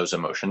bring those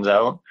emotions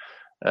out.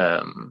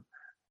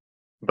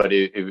 But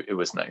it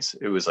was nice.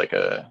 It was like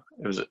I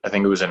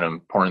think it was an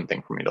important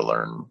thing for me to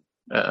learn.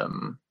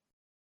 And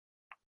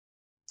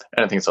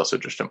I think it's also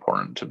just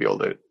important to be able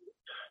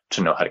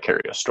to know how to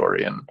carry a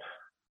story. And,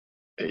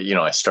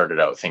 I started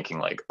out thinking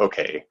like,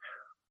 okay,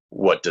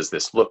 what does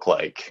this look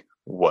like?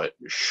 What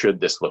should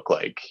this look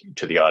like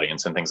to the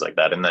audience and things like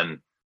that? And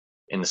then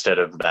instead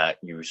of that,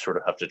 you sort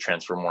of have to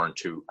transfer more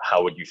into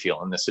how would you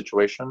feel in this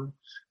situation?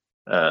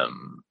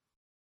 And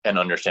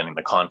understanding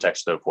the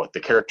context of what the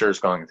character is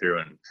going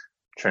through and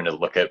trying to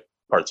look at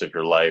parts of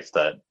your life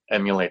that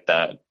emulate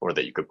that or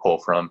that you could pull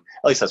from.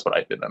 At least that's what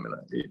I did. I mean,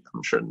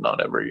 I'm sure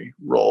not every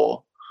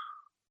role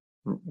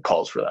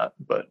calls for that,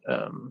 but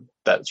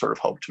that sort of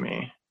helped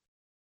me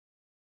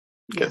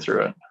get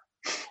through it.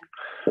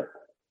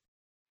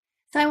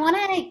 So I want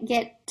to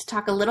get to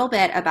talk a little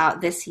bit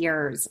about this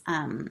year's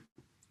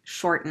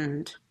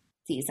shortened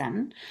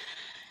season.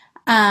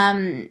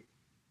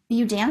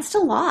 You danced a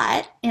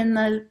lot in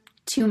the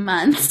 2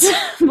 months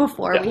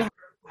before we had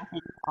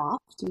things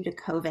off due to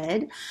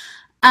COVID.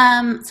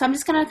 So I'm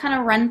just going to kind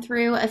of run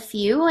through a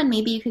few, and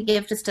maybe you could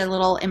give just a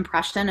little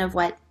impression of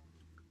what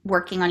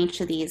working on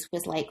each of these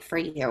was like for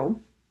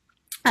you.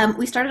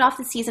 We started off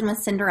the season with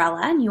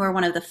Cinderella, and you were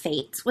one of the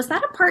Fates. Was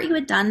that a part you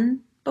had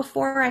done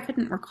before? I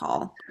couldn't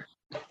recall.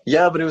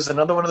 Yeah, but it was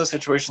another one of those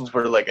situations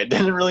where like I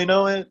didn't really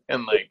know it,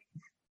 and like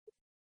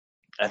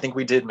I think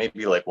we did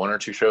maybe like 1 or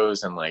 2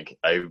 shows, and like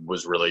I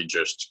was really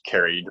just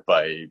carried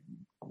by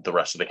the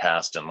rest of the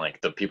cast, and like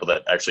the people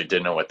that actually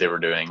did know what they were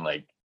doing,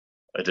 like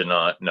I did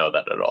not know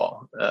that at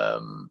all.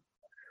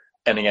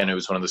 And again, it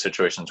was one of the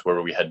situations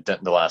where we had done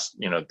the last,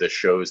 the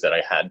shows that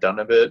I had done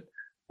of it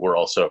were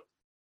also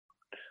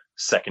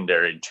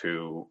secondary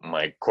to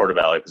my quarter de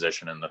ballet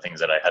position and the things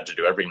that I had to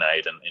do every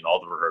night and in all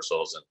the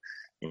rehearsals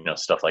and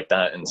stuff like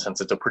that. And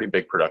since it's a pretty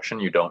big production,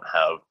 you don't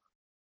have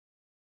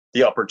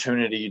the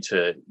opportunity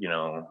to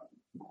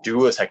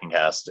do a second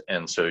cast,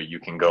 and so you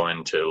can go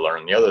in to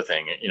learn the other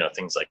thing,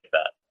 things like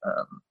that.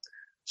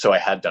 So I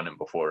had done it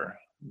before,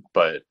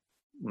 but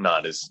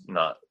not as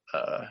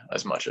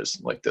much as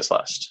like this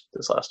last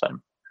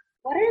time.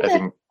 What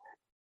are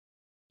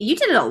you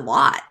did it a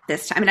lot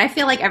this time. I mean, I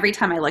feel like every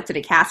time I looked at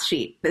a cast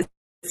sheet this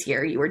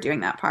year, you were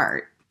doing that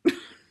part.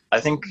 I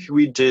think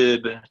we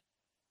did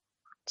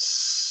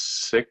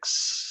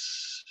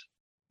 6,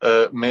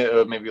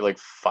 maybe like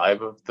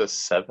 5 of the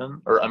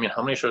 7. Or I mean,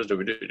 how many shows did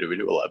we do? Did we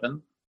do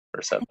 11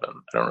 or 7? I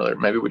don't really.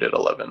 Maybe we did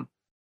 11.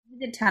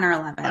 We did 10 or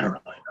 11. I don't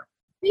really know.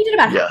 We did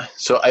about half. Yeah.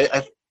 So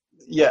I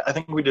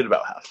think we did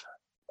about half.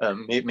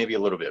 Maybe a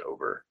little bit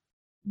over.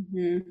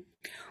 Mm-hmm.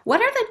 What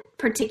are the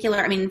particular,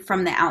 I mean,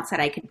 from the outside,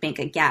 I could make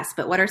a guess,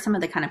 but what are some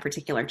of the kind of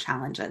particular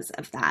challenges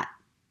of that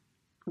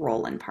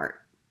role and part?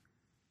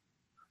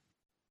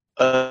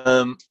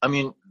 I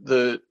mean,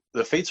 the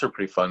Fates are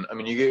pretty fun. I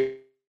mean, you get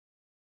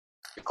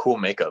cool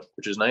makeup,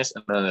 which is nice,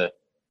 and then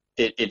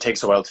it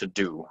takes a while to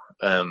do.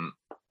 And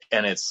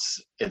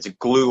it's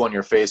glue on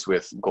your face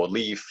with gold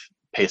leaf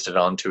pasted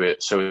onto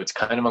it, so it's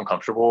kind of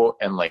uncomfortable,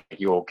 and like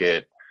you'll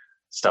get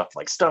stuff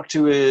like stuck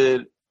to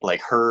it,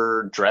 like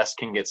her dress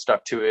can get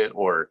stuck to it,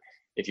 or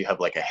if you have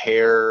like a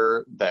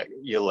hair that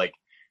you like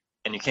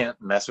and you can't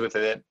mess with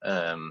it.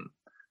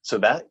 So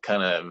that's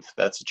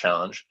a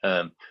challenge.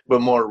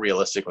 But more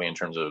realistically in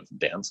terms of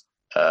dance,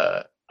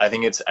 I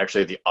think it's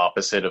actually the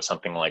opposite of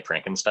something like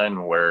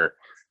Frankenstein, where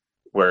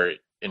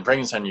in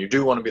Frankenstein you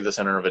do want to be the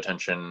center of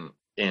attention.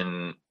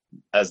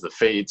 As the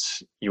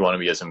Fates, you want to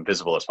be as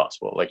invisible as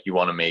possible. Like you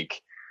want to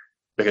make,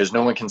 because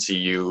no one can see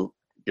you,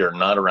 you're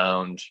not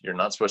around, you're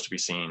not supposed to be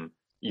seen.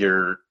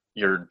 Your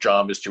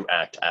job is to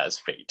act as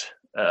Fate.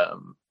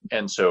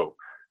 And so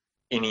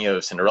any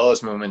of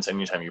Cinderella's movements,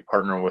 anytime you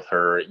partner with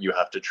her, you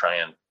have to try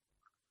and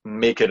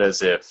make it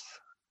as if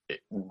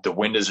the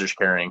wind is just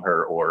carrying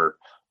her, or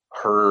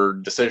her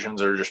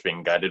decisions are just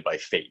being guided by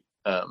fate,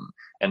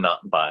 and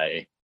not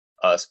by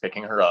us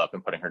picking her up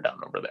and putting her down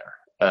over there.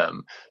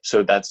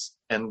 So that's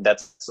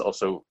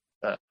also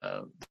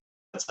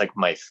that's like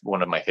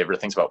one of my favorite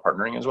things about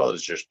partnering as well,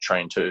 is just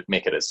trying to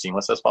make it as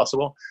seamless as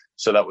possible.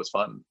 So that was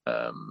fun.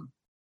 And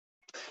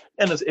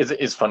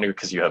it's funny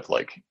because you have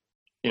like,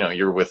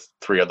 you're with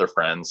 3 other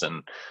friends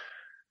and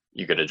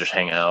you get to just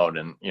hang out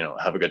and,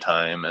 have a good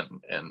time and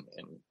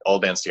all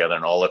dance together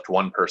and all lift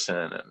one person.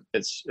 And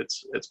it's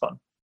fun.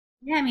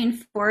 Yeah. I mean,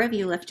 4 of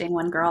you lifting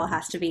one girl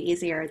has to be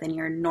easier than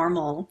your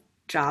normal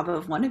job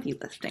of 1 of you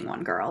lifting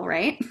one girl,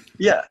 right?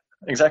 Yeah,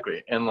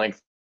 exactly. And like,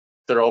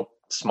 they're all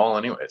small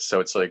anyway. So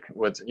it's like,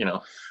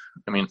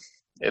 I mean,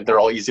 they're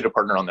all easy to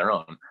partner on their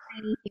own.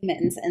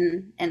 Humans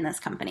in this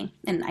company,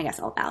 and I guess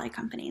all ballet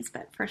companies,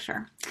 but for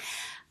sure.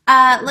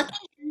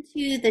 Looking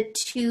into the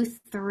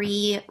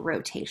 2-3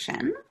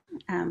 rotation,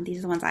 these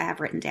are the ones I have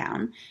written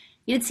down.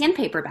 You did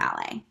Sandpaper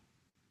Ballet.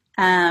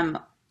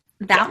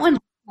 That one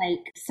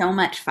like so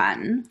much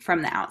fun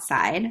from the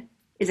outside.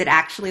 Is it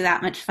actually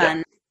that much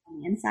fun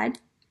on the inside?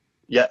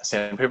 Yeah,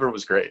 Sandpaper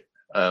was great.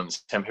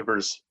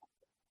 Sandpaper's,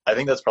 I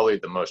think that's probably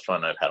the most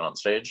fun I've had on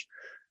stage,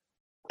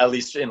 at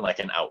least in like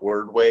an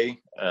outward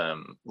way.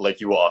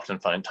 Like you will often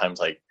find times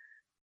like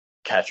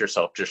catch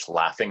yourself just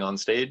laughing on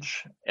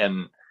stage,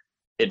 and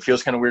it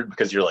feels kind of weird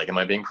because you're like, am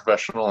I being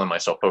professional? Am I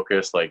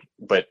self-focused? Like,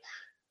 but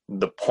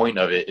the point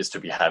of it is to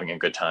be having a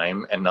good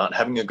time, and not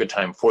having a good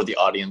time for the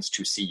audience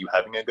to see you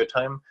having a good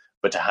time,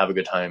 but to have a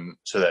good time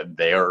so that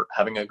they are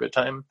having a good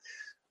time.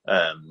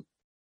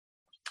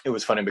 It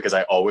was funny because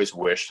I always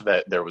wished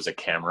that there was a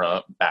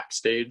camera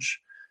backstage,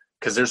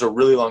 because there's a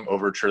really long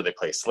overture. They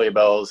play sleigh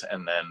bells,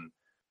 and then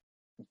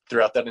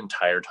throughout that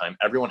entire time,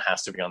 everyone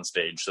has to be on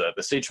stage so that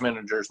the stage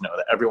managers know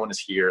that everyone is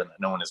here and that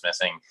no one is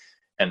missing,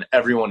 and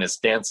everyone is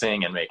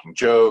dancing and making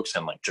jokes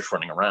and like just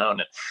running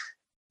around.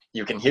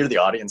 you can hear the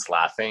audience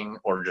laughing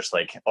or just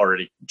like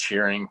already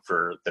cheering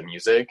for the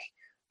music.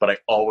 But I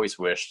always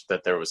wished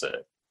that there was a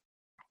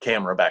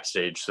camera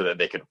backstage so that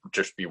they could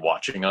just be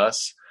watching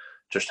us,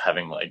 just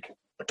having like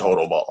a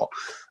total ball.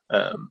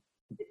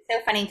 It's so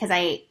funny because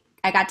I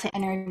got to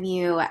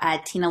interview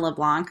Tina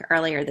LeBlanc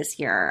earlier this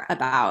year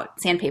about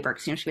Sandpaper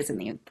because she was in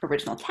the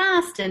original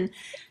cast, and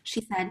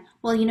she said,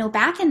 "Well,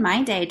 back in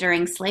my day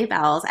during Sleigh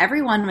Bells,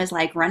 everyone was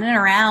like running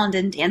around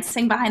and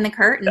dancing behind the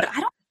curtain, Yeah. but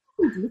I don't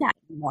think they do that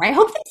anymore. I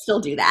hope they still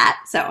do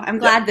that." So I'm Yeah.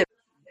 glad that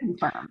we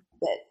confirmed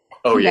that.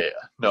 Oh You yeah, guys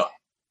yeah. No,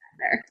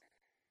 there.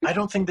 I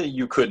don't think that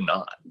you could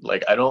not.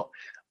 Like, I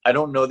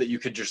don't know that you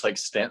could just like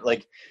stand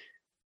like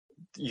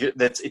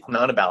it's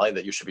not a ballet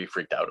that you should be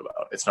freaked out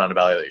about. It's not a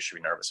ballet that you should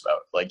be nervous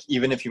about. Like,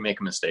 even if you make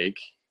a mistake,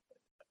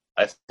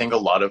 I think a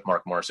lot of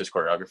Mark Morris's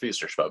choreography is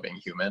just about being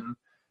human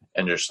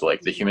and just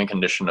like the human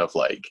condition of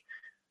like,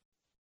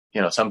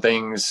 some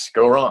things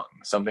go wrong,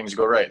 some things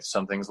go right,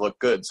 some things look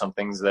good, some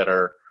things that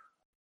are,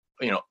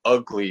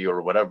 ugly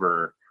or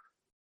whatever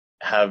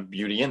have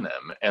beauty in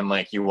them. And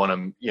like, you want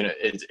to,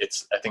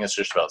 I think it's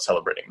just about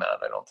celebrating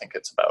that. I don't think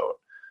it's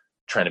about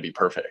trying to be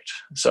perfect.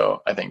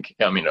 So I think,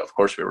 of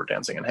course we were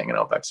dancing and hanging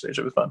out backstage.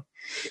 It was fun.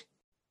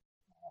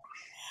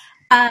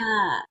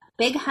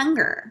 Big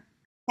Hunger.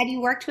 Had you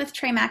worked with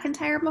Trey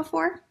McIntyre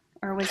before,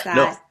 or was No,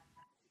 that?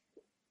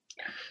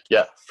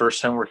 yeah,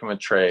 first time working with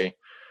Trey,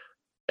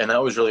 and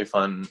that was really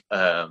fun.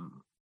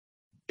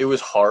 It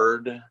was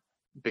hard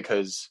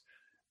because,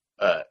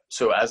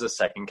 so as a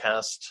second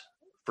cast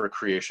for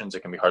creations,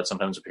 it can be hard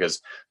sometimes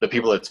because the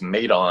people it's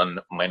made on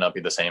might not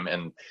be the same.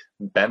 And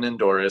Ben and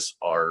Doris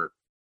are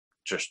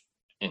just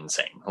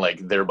insane.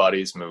 Like, their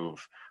bodies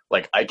move.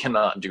 Like, I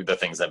cannot do the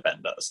things that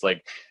Ben does.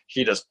 Like,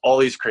 he does all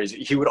these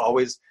crazy, he would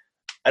always,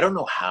 I don't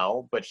know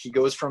how, but he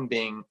goes from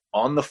being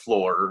on the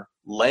floor,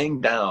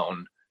 laying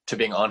down, to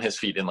being on his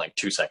feet in like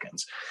 2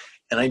 seconds.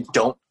 And I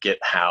don't get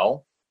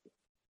how.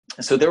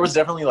 So there was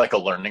definitely like a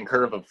learning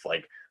curve of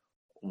like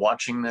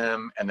watching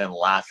them and then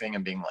laughing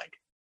and being like,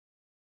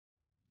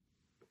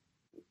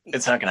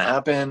 it's not going to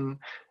happen.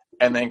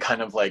 And then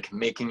kind of like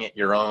making it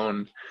your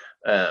own.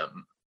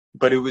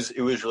 But it was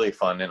really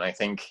fun. And I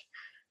think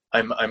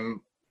I'm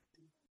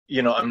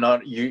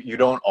not, you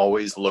don't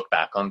always look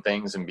back on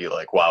things and be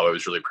like, wow, I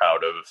was really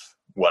proud of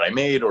what I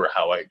made or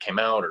how I came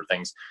out or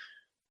things.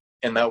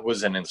 And that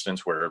was an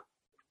instance where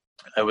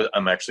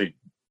I'm actually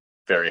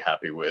very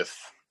happy with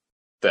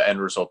the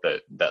end result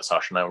that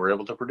Sasha and I were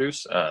able to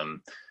produce.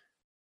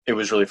 It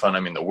was really fun.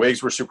 I mean, the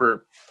wigs were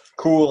super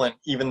cool. And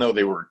even though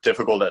they were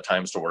difficult at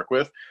times to work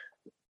with,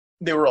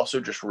 they were also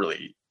just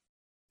really,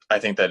 I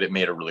think that it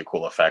made a really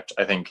cool effect.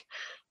 I think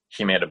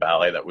he made a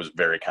ballet that was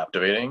very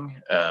captivating,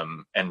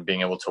 and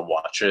being able to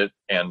watch it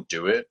and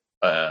do it,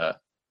 I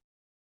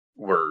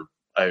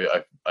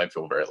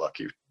feel very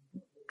lucky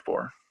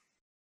for.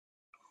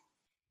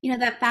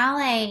 That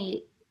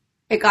ballet,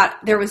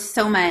 there was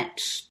so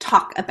much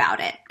talk about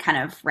it kind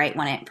of right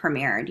when it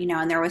premiered,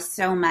 and there was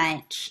so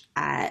much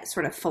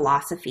sort of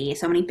philosophy,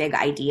 so many big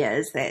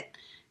ideas that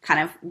kind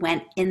of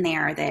went in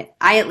there that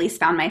I at least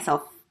found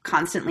myself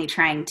constantly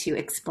trying to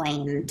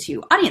explain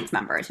to audience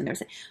members. And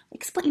there's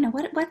explain,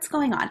 what's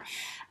going on.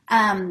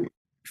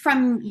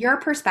 From your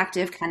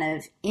perspective, kind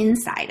of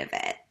inside of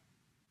it,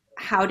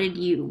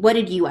 what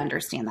did you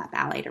understand that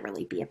ballet to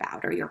really be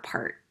about, or your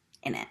part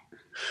in it?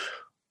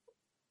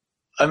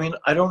 I mean,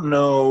 I don't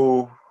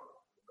know.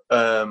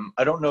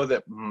 I don't know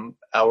that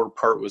our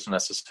part was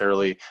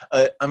necessarily.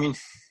 I mean,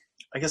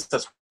 I guess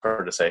that's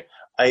hard to say.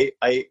 I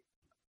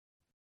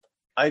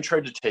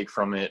tried to take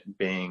from it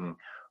being,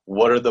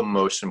 what are the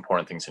most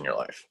important things in your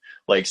life?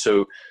 Like,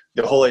 so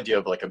the whole idea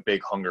of like a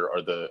big hunger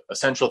are the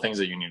essential things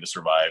that you need to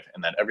survive,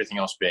 and then everything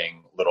else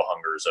being little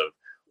hungers of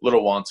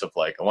little wants of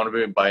like, I want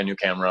to buy a new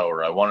camera,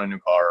 or I want a new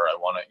car, or I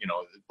want to,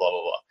 blah,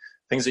 blah, blah.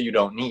 Things that you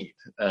don't need.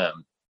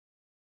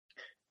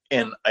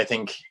 And I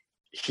think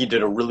he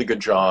did a really good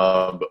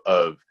job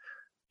of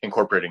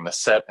incorporating the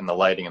set and the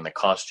lighting and the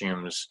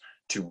costumes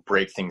to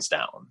break things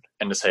down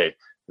and to say,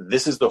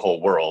 this is the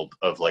whole world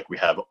of like, we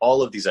have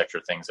all of these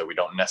extra things that we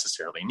don't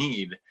necessarily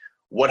need.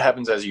 What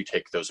happens as you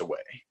take those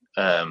away?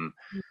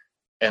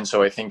 And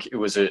so I think it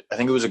was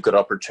a good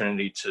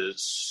opportunity to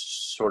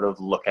sort of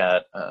look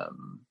at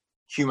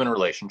human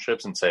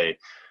relationships and say,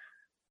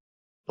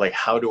 like,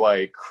 how do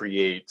I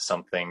create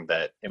something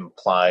that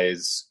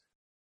implies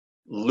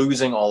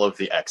losing all of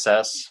the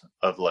excess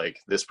of like,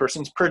 this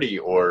person's pretty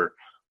or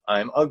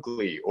I'm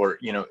ugly or,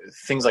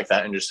 things like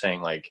that. And just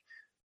saying like,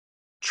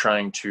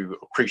 trying to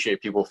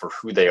appreciate people for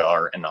who they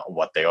are and not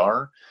what they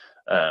are.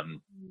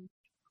 And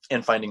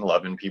finding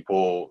love in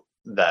people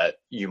that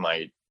you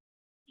might,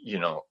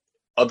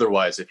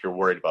 otherwise, if you're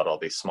worried about all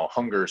these small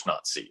hungers,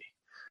 not see.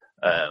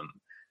 And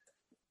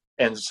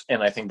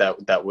I think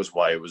that was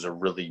why it was a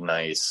really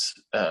nice,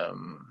 I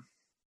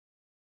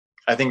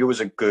think it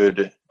was a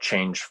good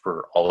change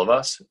for all of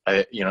us.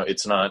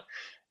 It's not,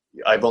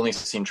 I've only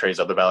seen Trey's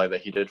other ballet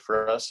that he did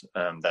for us,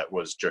 that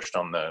was just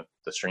on the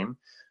stream,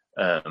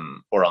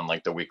 or on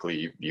like the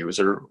weekly views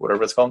or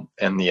whatever it's called.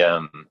 And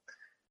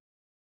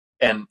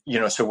And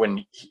so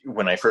when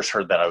I first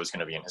heard that I was going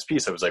to be in his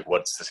piece, I was like,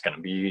 what's this going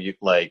to be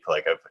like?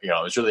 Like,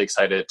 I was really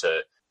excited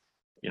to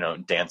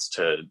dance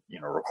to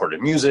recorded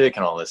music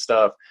and all this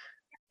stuff.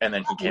 And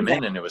then he came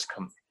in and it was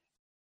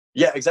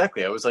yeah,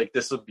 exactly. I was like,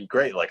 this would be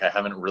great. Like, I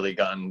haven't really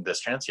gotten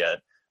this chance yet.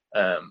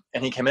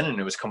 And he came in and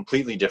it was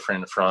completely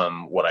different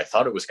from what I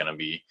thought it was going to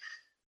be,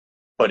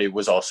 but it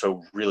was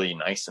also really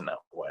nice in that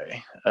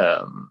way.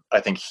 I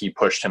think he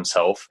pushed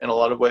himself in a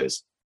lot of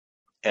ways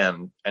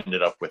and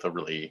ended up with a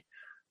really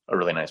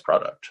nice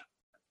product.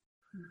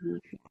 Mm-hmm.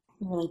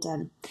 Really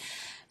did.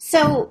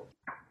 So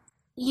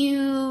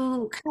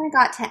you kind of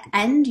got to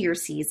end your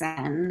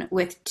season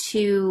with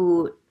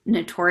two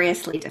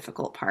notoriously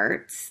difficult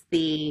parts,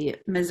 the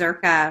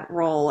Mazurka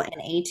role in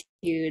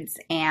Etudes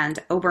and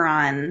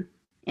Oberon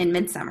in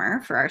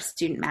Midsummer for our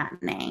student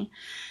matinee.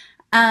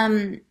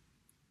 I'm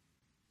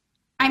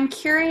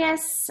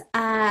curious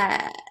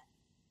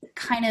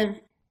kind of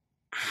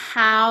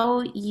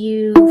how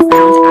you found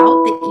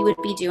out that you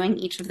would be doing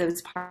each of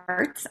those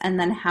parts and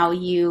then how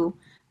you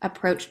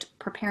approached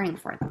preparing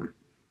for them.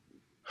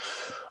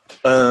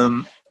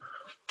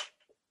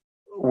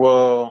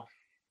 Well,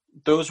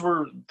 those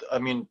were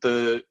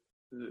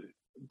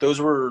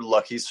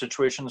lucky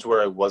situations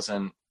where I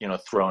wasn't,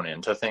 thrown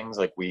into things.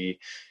 Like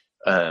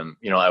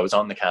I was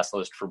on the cast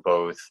list for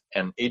both,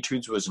 and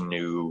Etudes was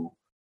new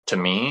to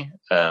me.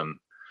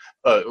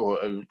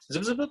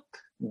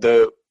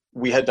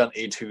 We had done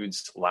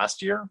Etudes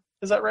last year,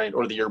 is that right?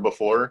 Or the year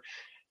before?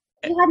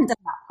 You hadn't done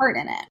that part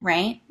in it,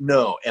 right?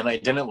 No, and I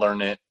didn't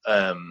learn it.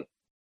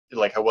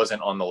 Like, I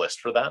wasn't on the list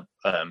for that.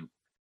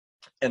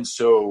 And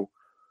so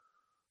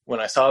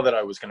when I saw that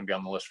I was going to be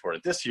on the list for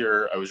it this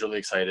year, I was really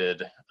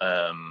excited.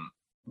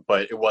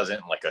 But it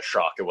wasn't like a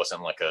shock. It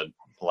wasn't like a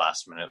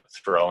last minute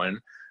throw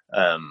in.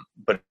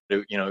 But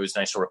it was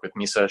nice to work with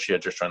Misa. She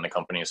had just joined the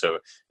company, so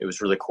it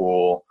was really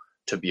cool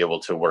to be able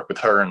to work with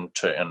her and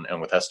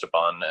with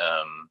Esteban.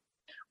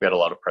 We had a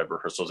lot of private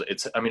rehearsals.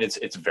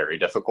 It's very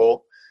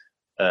difficult.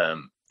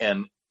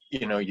 And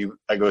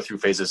I go through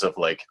phases of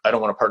like, I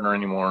don't want to partner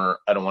anymore.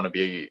 I don't want to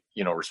be,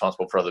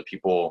 responsible for other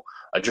people.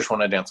 I just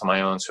want to dance on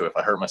my own. So if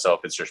I hurt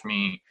myself, it's just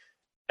me.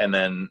 And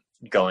then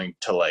going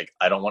to like,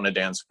 I don't want to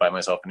dance by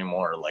myself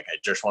anymore. Like, I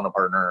just want to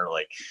partner.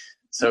 Like,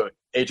 so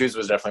Etudes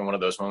was definitely one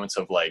of those moments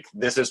of like,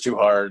 this is too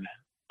hard.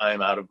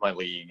 I'm out of my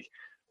league.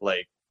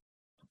 Like,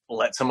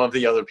 let some of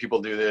the other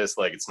people do this.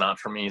 Like, it's not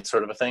for me,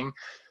 sort of a thing.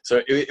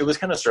 So it was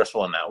kind of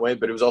stressful in that way,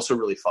 but it was also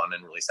really fun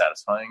and really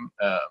satisfying.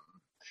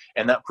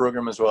 And that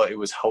program as well, it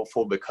was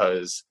helpful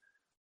because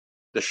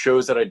the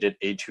shows that I did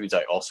Etudes,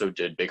 I also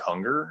did Big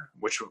Hunger,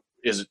 which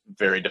is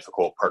very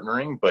difficult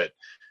partnering, but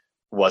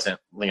wasn't,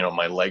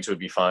 my legs would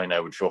be fine.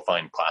 I would feel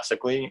fine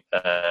classically,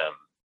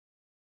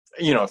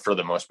 for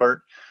the most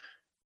part.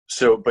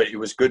 So, but it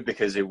was good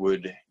because you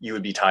would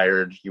be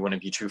tired. You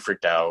wouldn't be too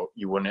freaked out.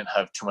 You wouldn't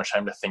have too much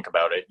time to think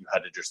about it. You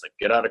had to just like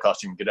get out of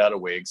costume, get out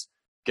of wigs,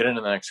 get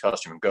into the next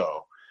costume and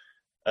go.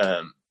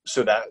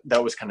 So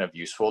that was kind of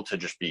useful to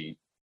just be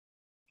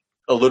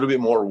a little bit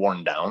more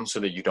worn down so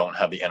that you don't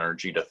have the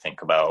energy to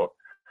think about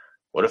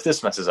what if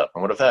this messes up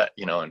and what if that,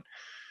 and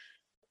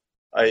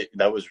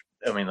that was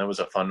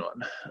a fun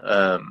one.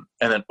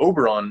 And then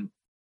Oberon,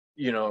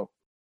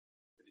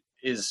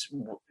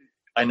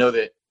 I know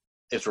that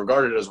it's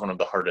regarded as one of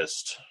the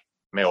hardest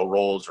male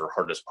roles or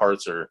hardest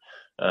parts or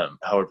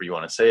however you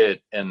want to say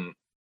it. And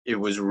it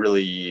was a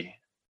really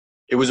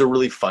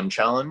fun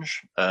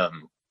challenge.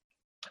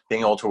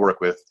 Being able to work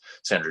with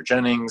Sandra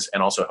Jennings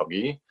and also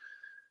Helgi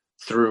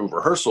through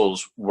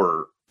rehearsals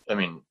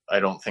I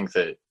don't think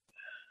that,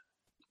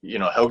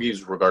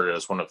 Helgi's regarded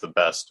as one of the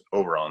best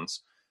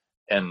Oberons,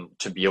 and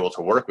to be able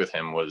to work with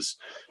him was,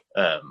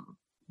 I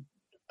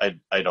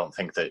don't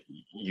think that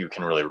you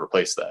can really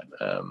replace that.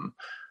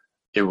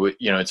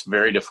 It's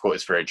very difficult.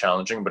 It's very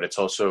challenging, but it's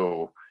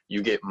also,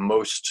 you get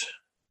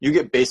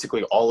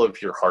basically all of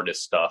your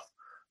hardest stuff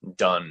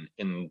done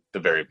in the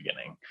very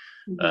beginning,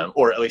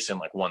 or at least in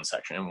like one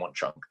section, in one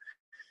chunk.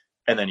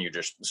 And then you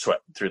just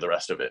sweat through the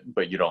rest of it,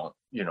 but you don't,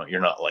 you're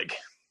not like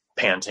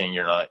panting,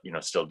 you're not,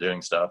 still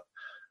doing stuff.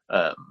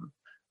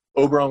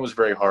 Oberon was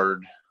very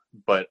hard,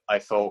 but I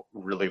felt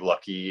really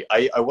lucky.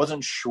 I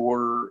wasn't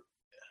sure.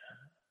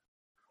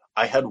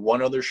 I had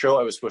one other show.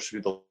 I was supposed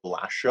to do the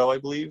last show, I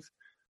believe.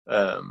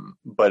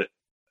 But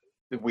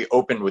we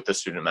opened with the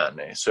student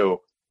matinee.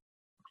 So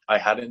I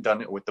hadn't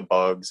done it with the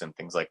bugs and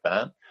things like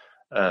that.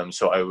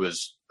 So I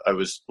was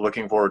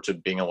looking forward to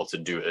being able to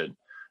do it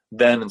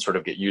then and sort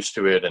of get used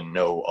to it and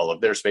know all of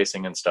their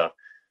spacing and stuff,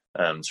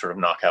 sort of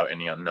knock out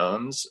any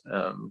unknowns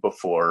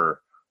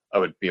before I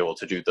would be able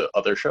to do the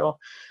other show.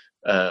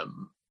 But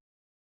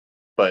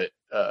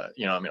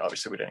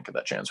obviously we didn't get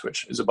that chance,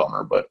 which is a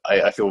bummer, but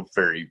I feel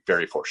very,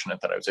 very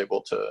fortunate that I was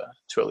able to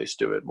at least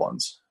do it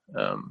once.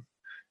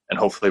 And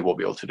hopefully we'll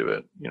be able to do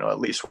it, at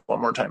least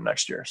one more time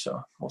next year.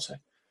 So we'll see.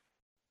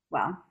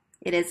 Well,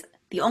 it is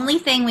the only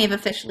thing we've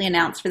officially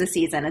announced for the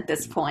season at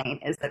this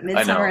point is that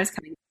Midsummer is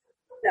coming.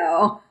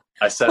 So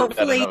I said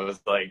hopefully, that and I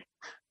was like,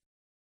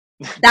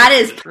 that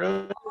is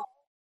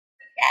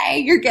Okay,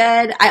 you're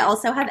good. I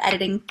also have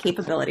editing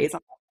capabilities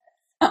on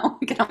that, so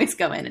we can always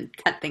go in and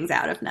cut things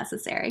out if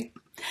necessary.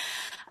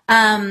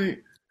 Um,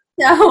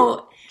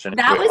 so Jenny,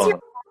 that wait, was hold your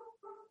on.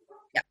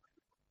 yeah,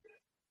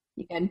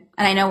 you good.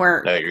 And I know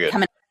we're No, you're good.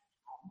 coming,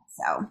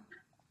 so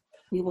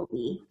we will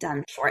be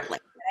done shortly.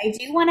 But I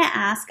do want to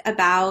ask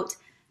about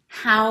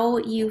how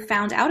you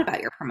found out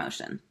about your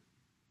promotion.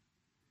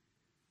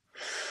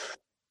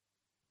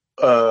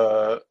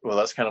 Well,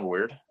 that's kind of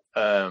weird.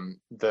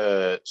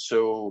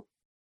 So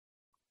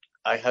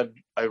I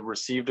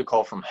received a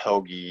call from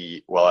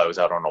Helgi while I was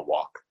out on a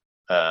walk,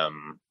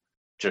 um,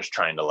 just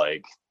trying to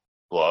like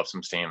blow off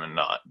some steam and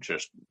not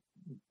just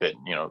bit,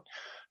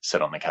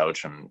 sit on the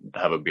couch and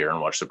have a beer and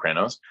watch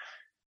Sopranos.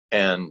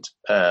 And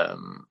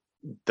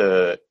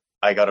the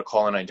I got a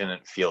call and I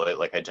didn't feel it,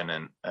 like I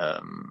didn't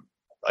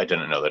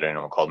know that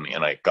anyone called me,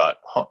 and I got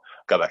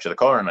back to the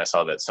car and I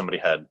saw that somebody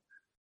had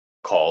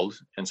called,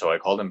 and so I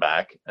called him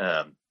back,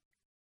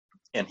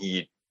 and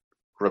he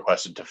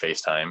requested to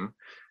FaceTime,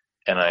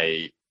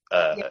 and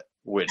Yeah,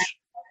 which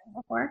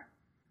before.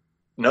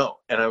 no,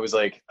 and I was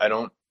like, I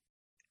don't,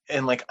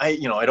 and like I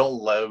don't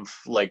love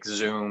like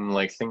Zoom,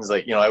 like things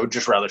like I would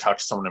just rather talk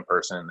to someone in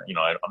person.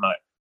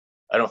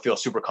 I don't feel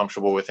super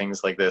comfortable with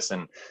things like this,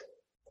 and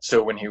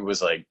so when he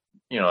was like,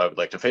 I would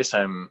like to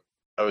FaceTime,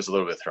 I was a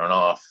little bit thrown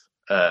off,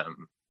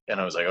 and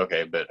I was like,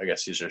 okay, but I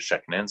guess he's just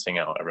checking in, seeing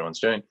how everyone's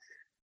doing.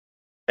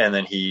 And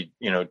then he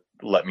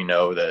let me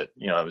know that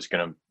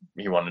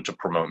he wanted to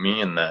promote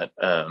me, and that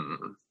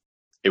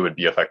it would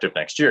be effective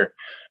next year.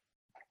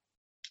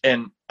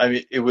 And I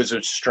mean, it was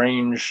a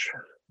strange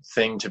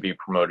thing to be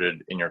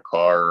promoted in your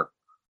car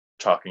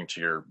talking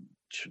to your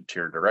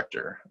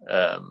director,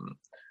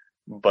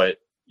 but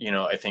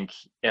I think,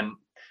 and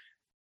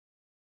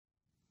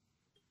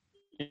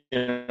you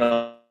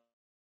know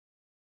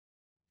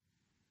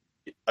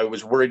I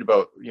was worried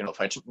about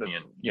if I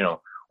and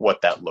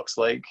what that looks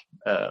like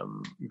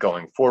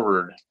going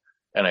forward,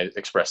 and I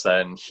expressed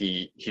that, and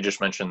he just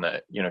mentioned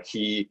that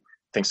he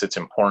thinks it's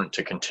important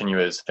to continue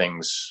as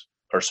things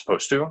are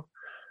supposed to,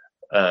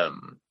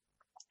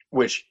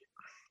 which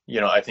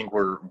I think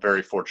we're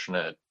very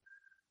fortunate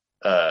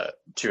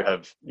to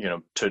have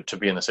to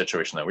be in the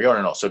situation that we are,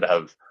 and also to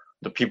have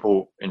the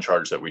people in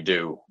charge that we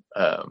do,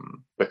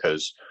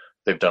 because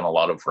they've done a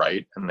lot of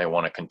right and they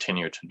want to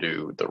continue to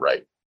do the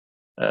right,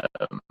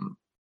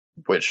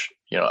 which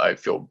I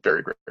feel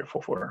very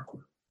grateful for.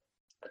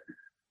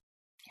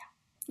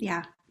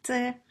 Yeah, it's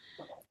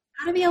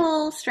gotta be a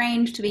little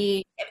strange to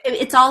be.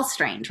 It's all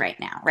strange right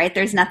now, right?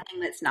 There's nothing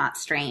that's not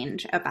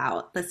strange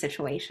about the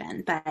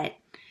situation, but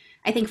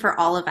I think for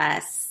all of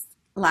us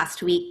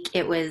last week,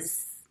 it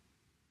was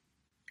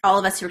all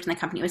of us who worked in the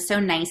company. It was so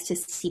nice to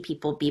see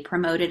people be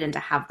promoted and to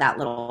have that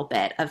little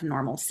bit of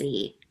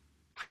normalcy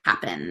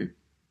happen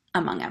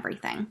among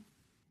everything.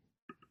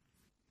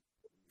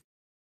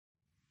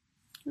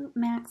 Ooh,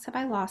 Max, have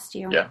I lost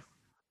you? Yeah,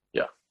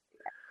 yeah,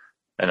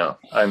 I know.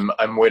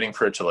 I'm waiting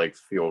for it to like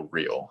feel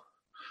real.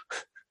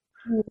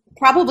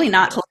 Probably You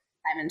not know. till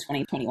sometime in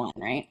 2021,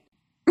 right?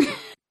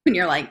 When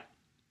you're like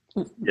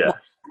Yeah,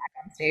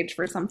 on stage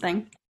for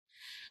something.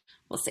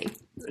 We'll see.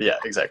 yeah,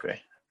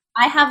 exactly.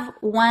 I have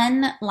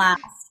one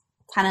last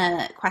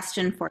kind of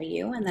question for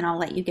you, and then I'll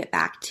let you get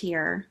back to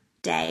your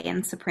day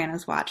and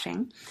Sopranos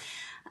watching.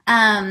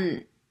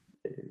 Um,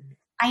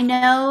 I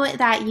know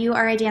that you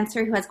are a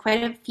dancer who has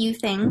quite a few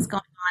things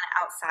going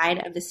on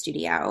outside of the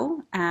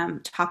studio.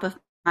 Top of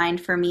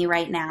mind for me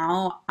right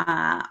now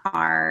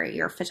are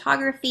your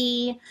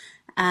photography,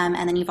 and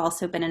then you've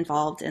also been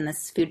involved in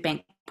this food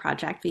bank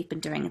project we've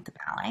been doing at the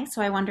ballet.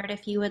 So I wondered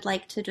if you would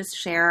like to just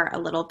share a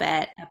little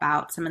bit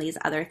about some of these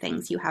other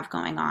things you have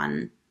going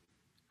on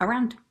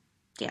around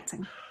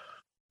dancing.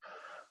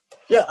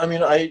 Yeah, I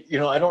mean, I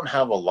don't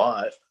have a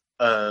lot.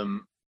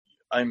 Um,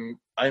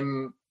 I'm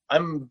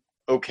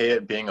okay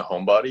at being a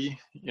homebody.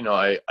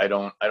 I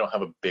don't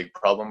have a big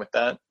problem with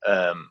that.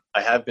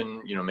 I have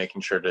been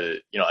making sure to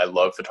I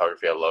love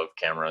photography. I love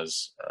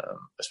cameras,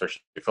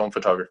 especially film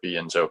photography.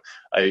 And so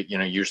I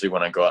usually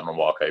when I go out on a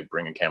walk, I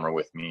bring a camera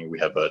with me.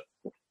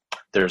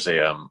 There's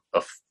a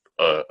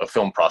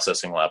film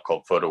processing lab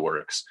called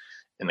PhotoWorks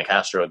in the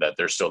Castro that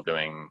they're still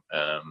doing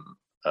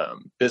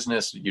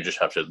business. You just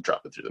have to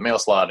drop it through the mail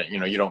slot, and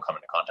you don't come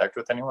into contact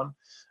with anyone.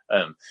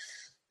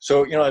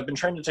 So I've been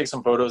trying to take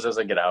some photos as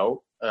I get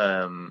out,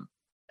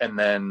 and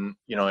then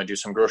I do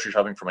some grocery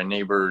shopping for my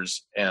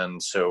neighbors,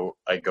 and so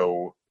I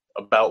go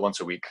about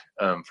once a week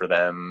for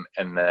them,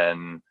 and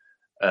then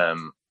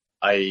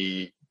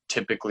I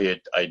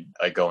typically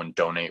I go and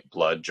donate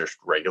blood just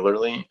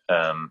regularly.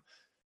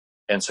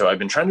 And so I've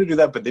been trying to do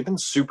that, but they've been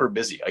super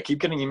busy. I keep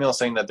getting emails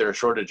saying that there are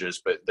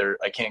shortages, but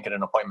I can't get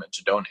an appointment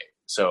to donate.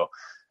 So,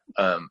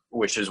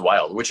 which is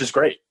wild, which is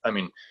great. I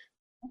mean,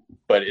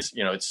 but it's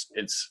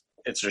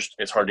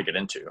hard to get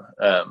into.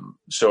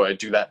 So I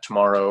do that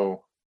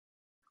tomorrow.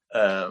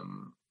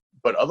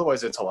 But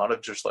otherwise it's a lot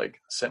of just like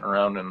sitting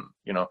around, and,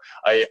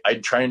 I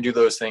try and do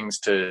those things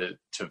to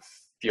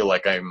feel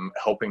like I'm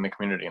helping the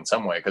community in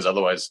some way. Cause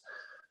otherwise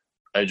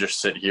I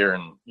just sit here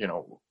and,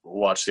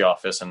 watch The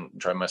Office and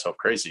drive myself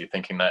crazy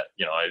thinking that,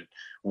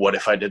 what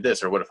if I did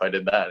this or what if I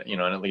did that,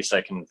 and at least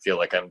I can feel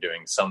like I'm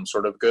doing some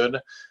sort of good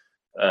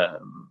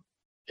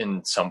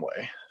in some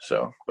way.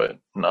 So, but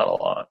not a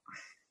lot.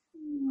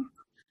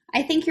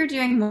 I think you're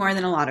doing more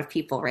than a lot of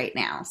people right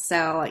now.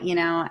 So,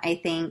 I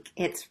think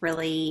it's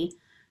really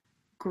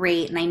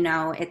great. And I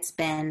know it's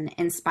been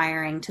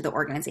inspiring to the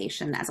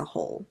organization as a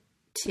whole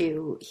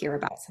to hear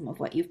about some of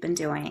what you've been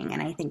doing.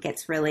 And I think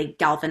it's really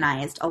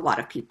galvanized a lot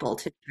of people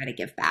to try to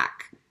give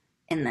back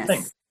in this.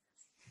 Thanks.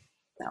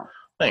 So.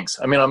 Thanks.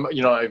 I mean,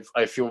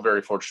 I feel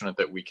very fortunate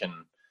that we can,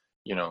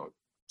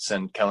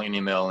 send Kelly an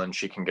email and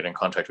she can get in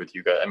contact with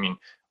you guys. I mean,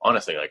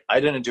 honestly, like, I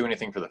didn't do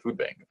anything for the food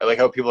bank. I like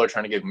how people are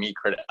trying to give me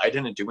credit. I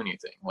didn't do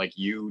anything. Like,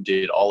 you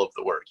did all of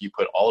the work. You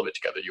put all of it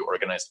together. You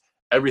organized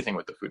everything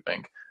with the food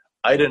bank.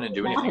 I didn't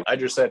do anything. I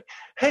just said,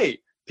 hey,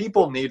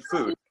 people need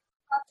food.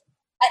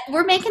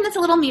 We're making this a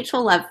little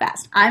mutual love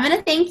fest. I'm going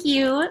to thank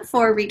you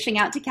for reaching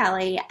out to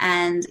Kelly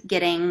and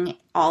getting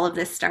all of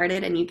this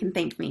started, and you can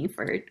thank me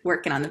for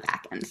working on the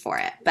back end for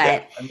it.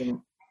 But yeah,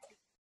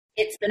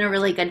 it's been a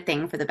really good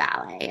thing for the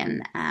ballet,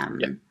 and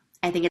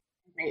I think it's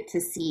great to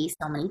see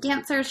so many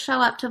dancers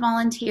show up to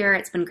volunteer.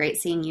 It's been great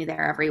seeing you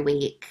there every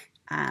week.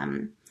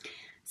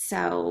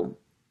 So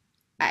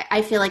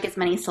I feel like as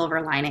many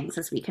silver linings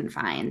as we can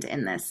find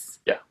in this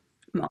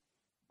moment.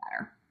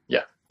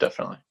 Yeah,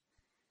 definitely.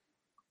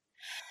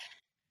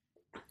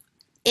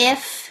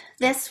 If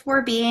this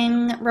were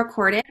being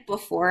recorded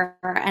before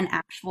an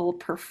actual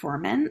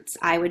performance,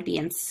 I would be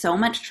in so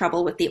much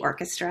trouble with the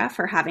orchestra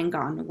for having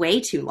gone way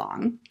too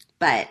long.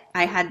 But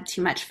I had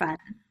too much fun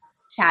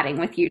chatting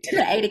with you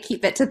today to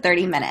keep it to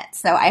 30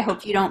 minutes. So I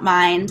hope you don't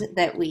mind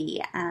that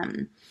we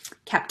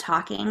kept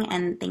talking.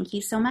 And thank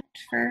you so much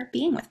for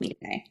being with me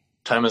today.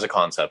 Time is a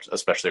concept,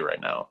 especially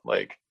right now.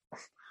 Like,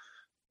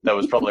 that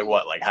was probably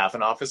like half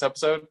an Office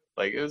episode?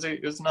 Like,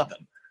 it was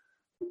nothing.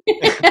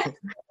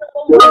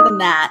 More than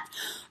that,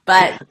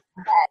 but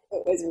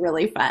it was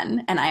really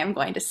fun, and I am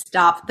going to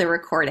stop the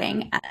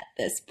recording at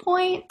this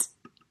point.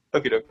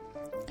 Okie doke.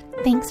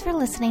 Thanks for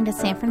listening to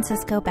San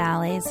Francisco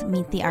Ballet's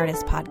Meet the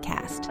Artist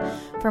podcast.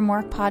 For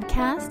more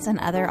podcasts and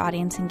other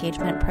audience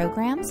engagement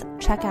programs,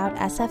 check out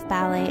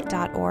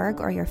sfballet.org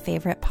or your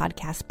favorite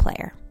podcast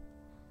player.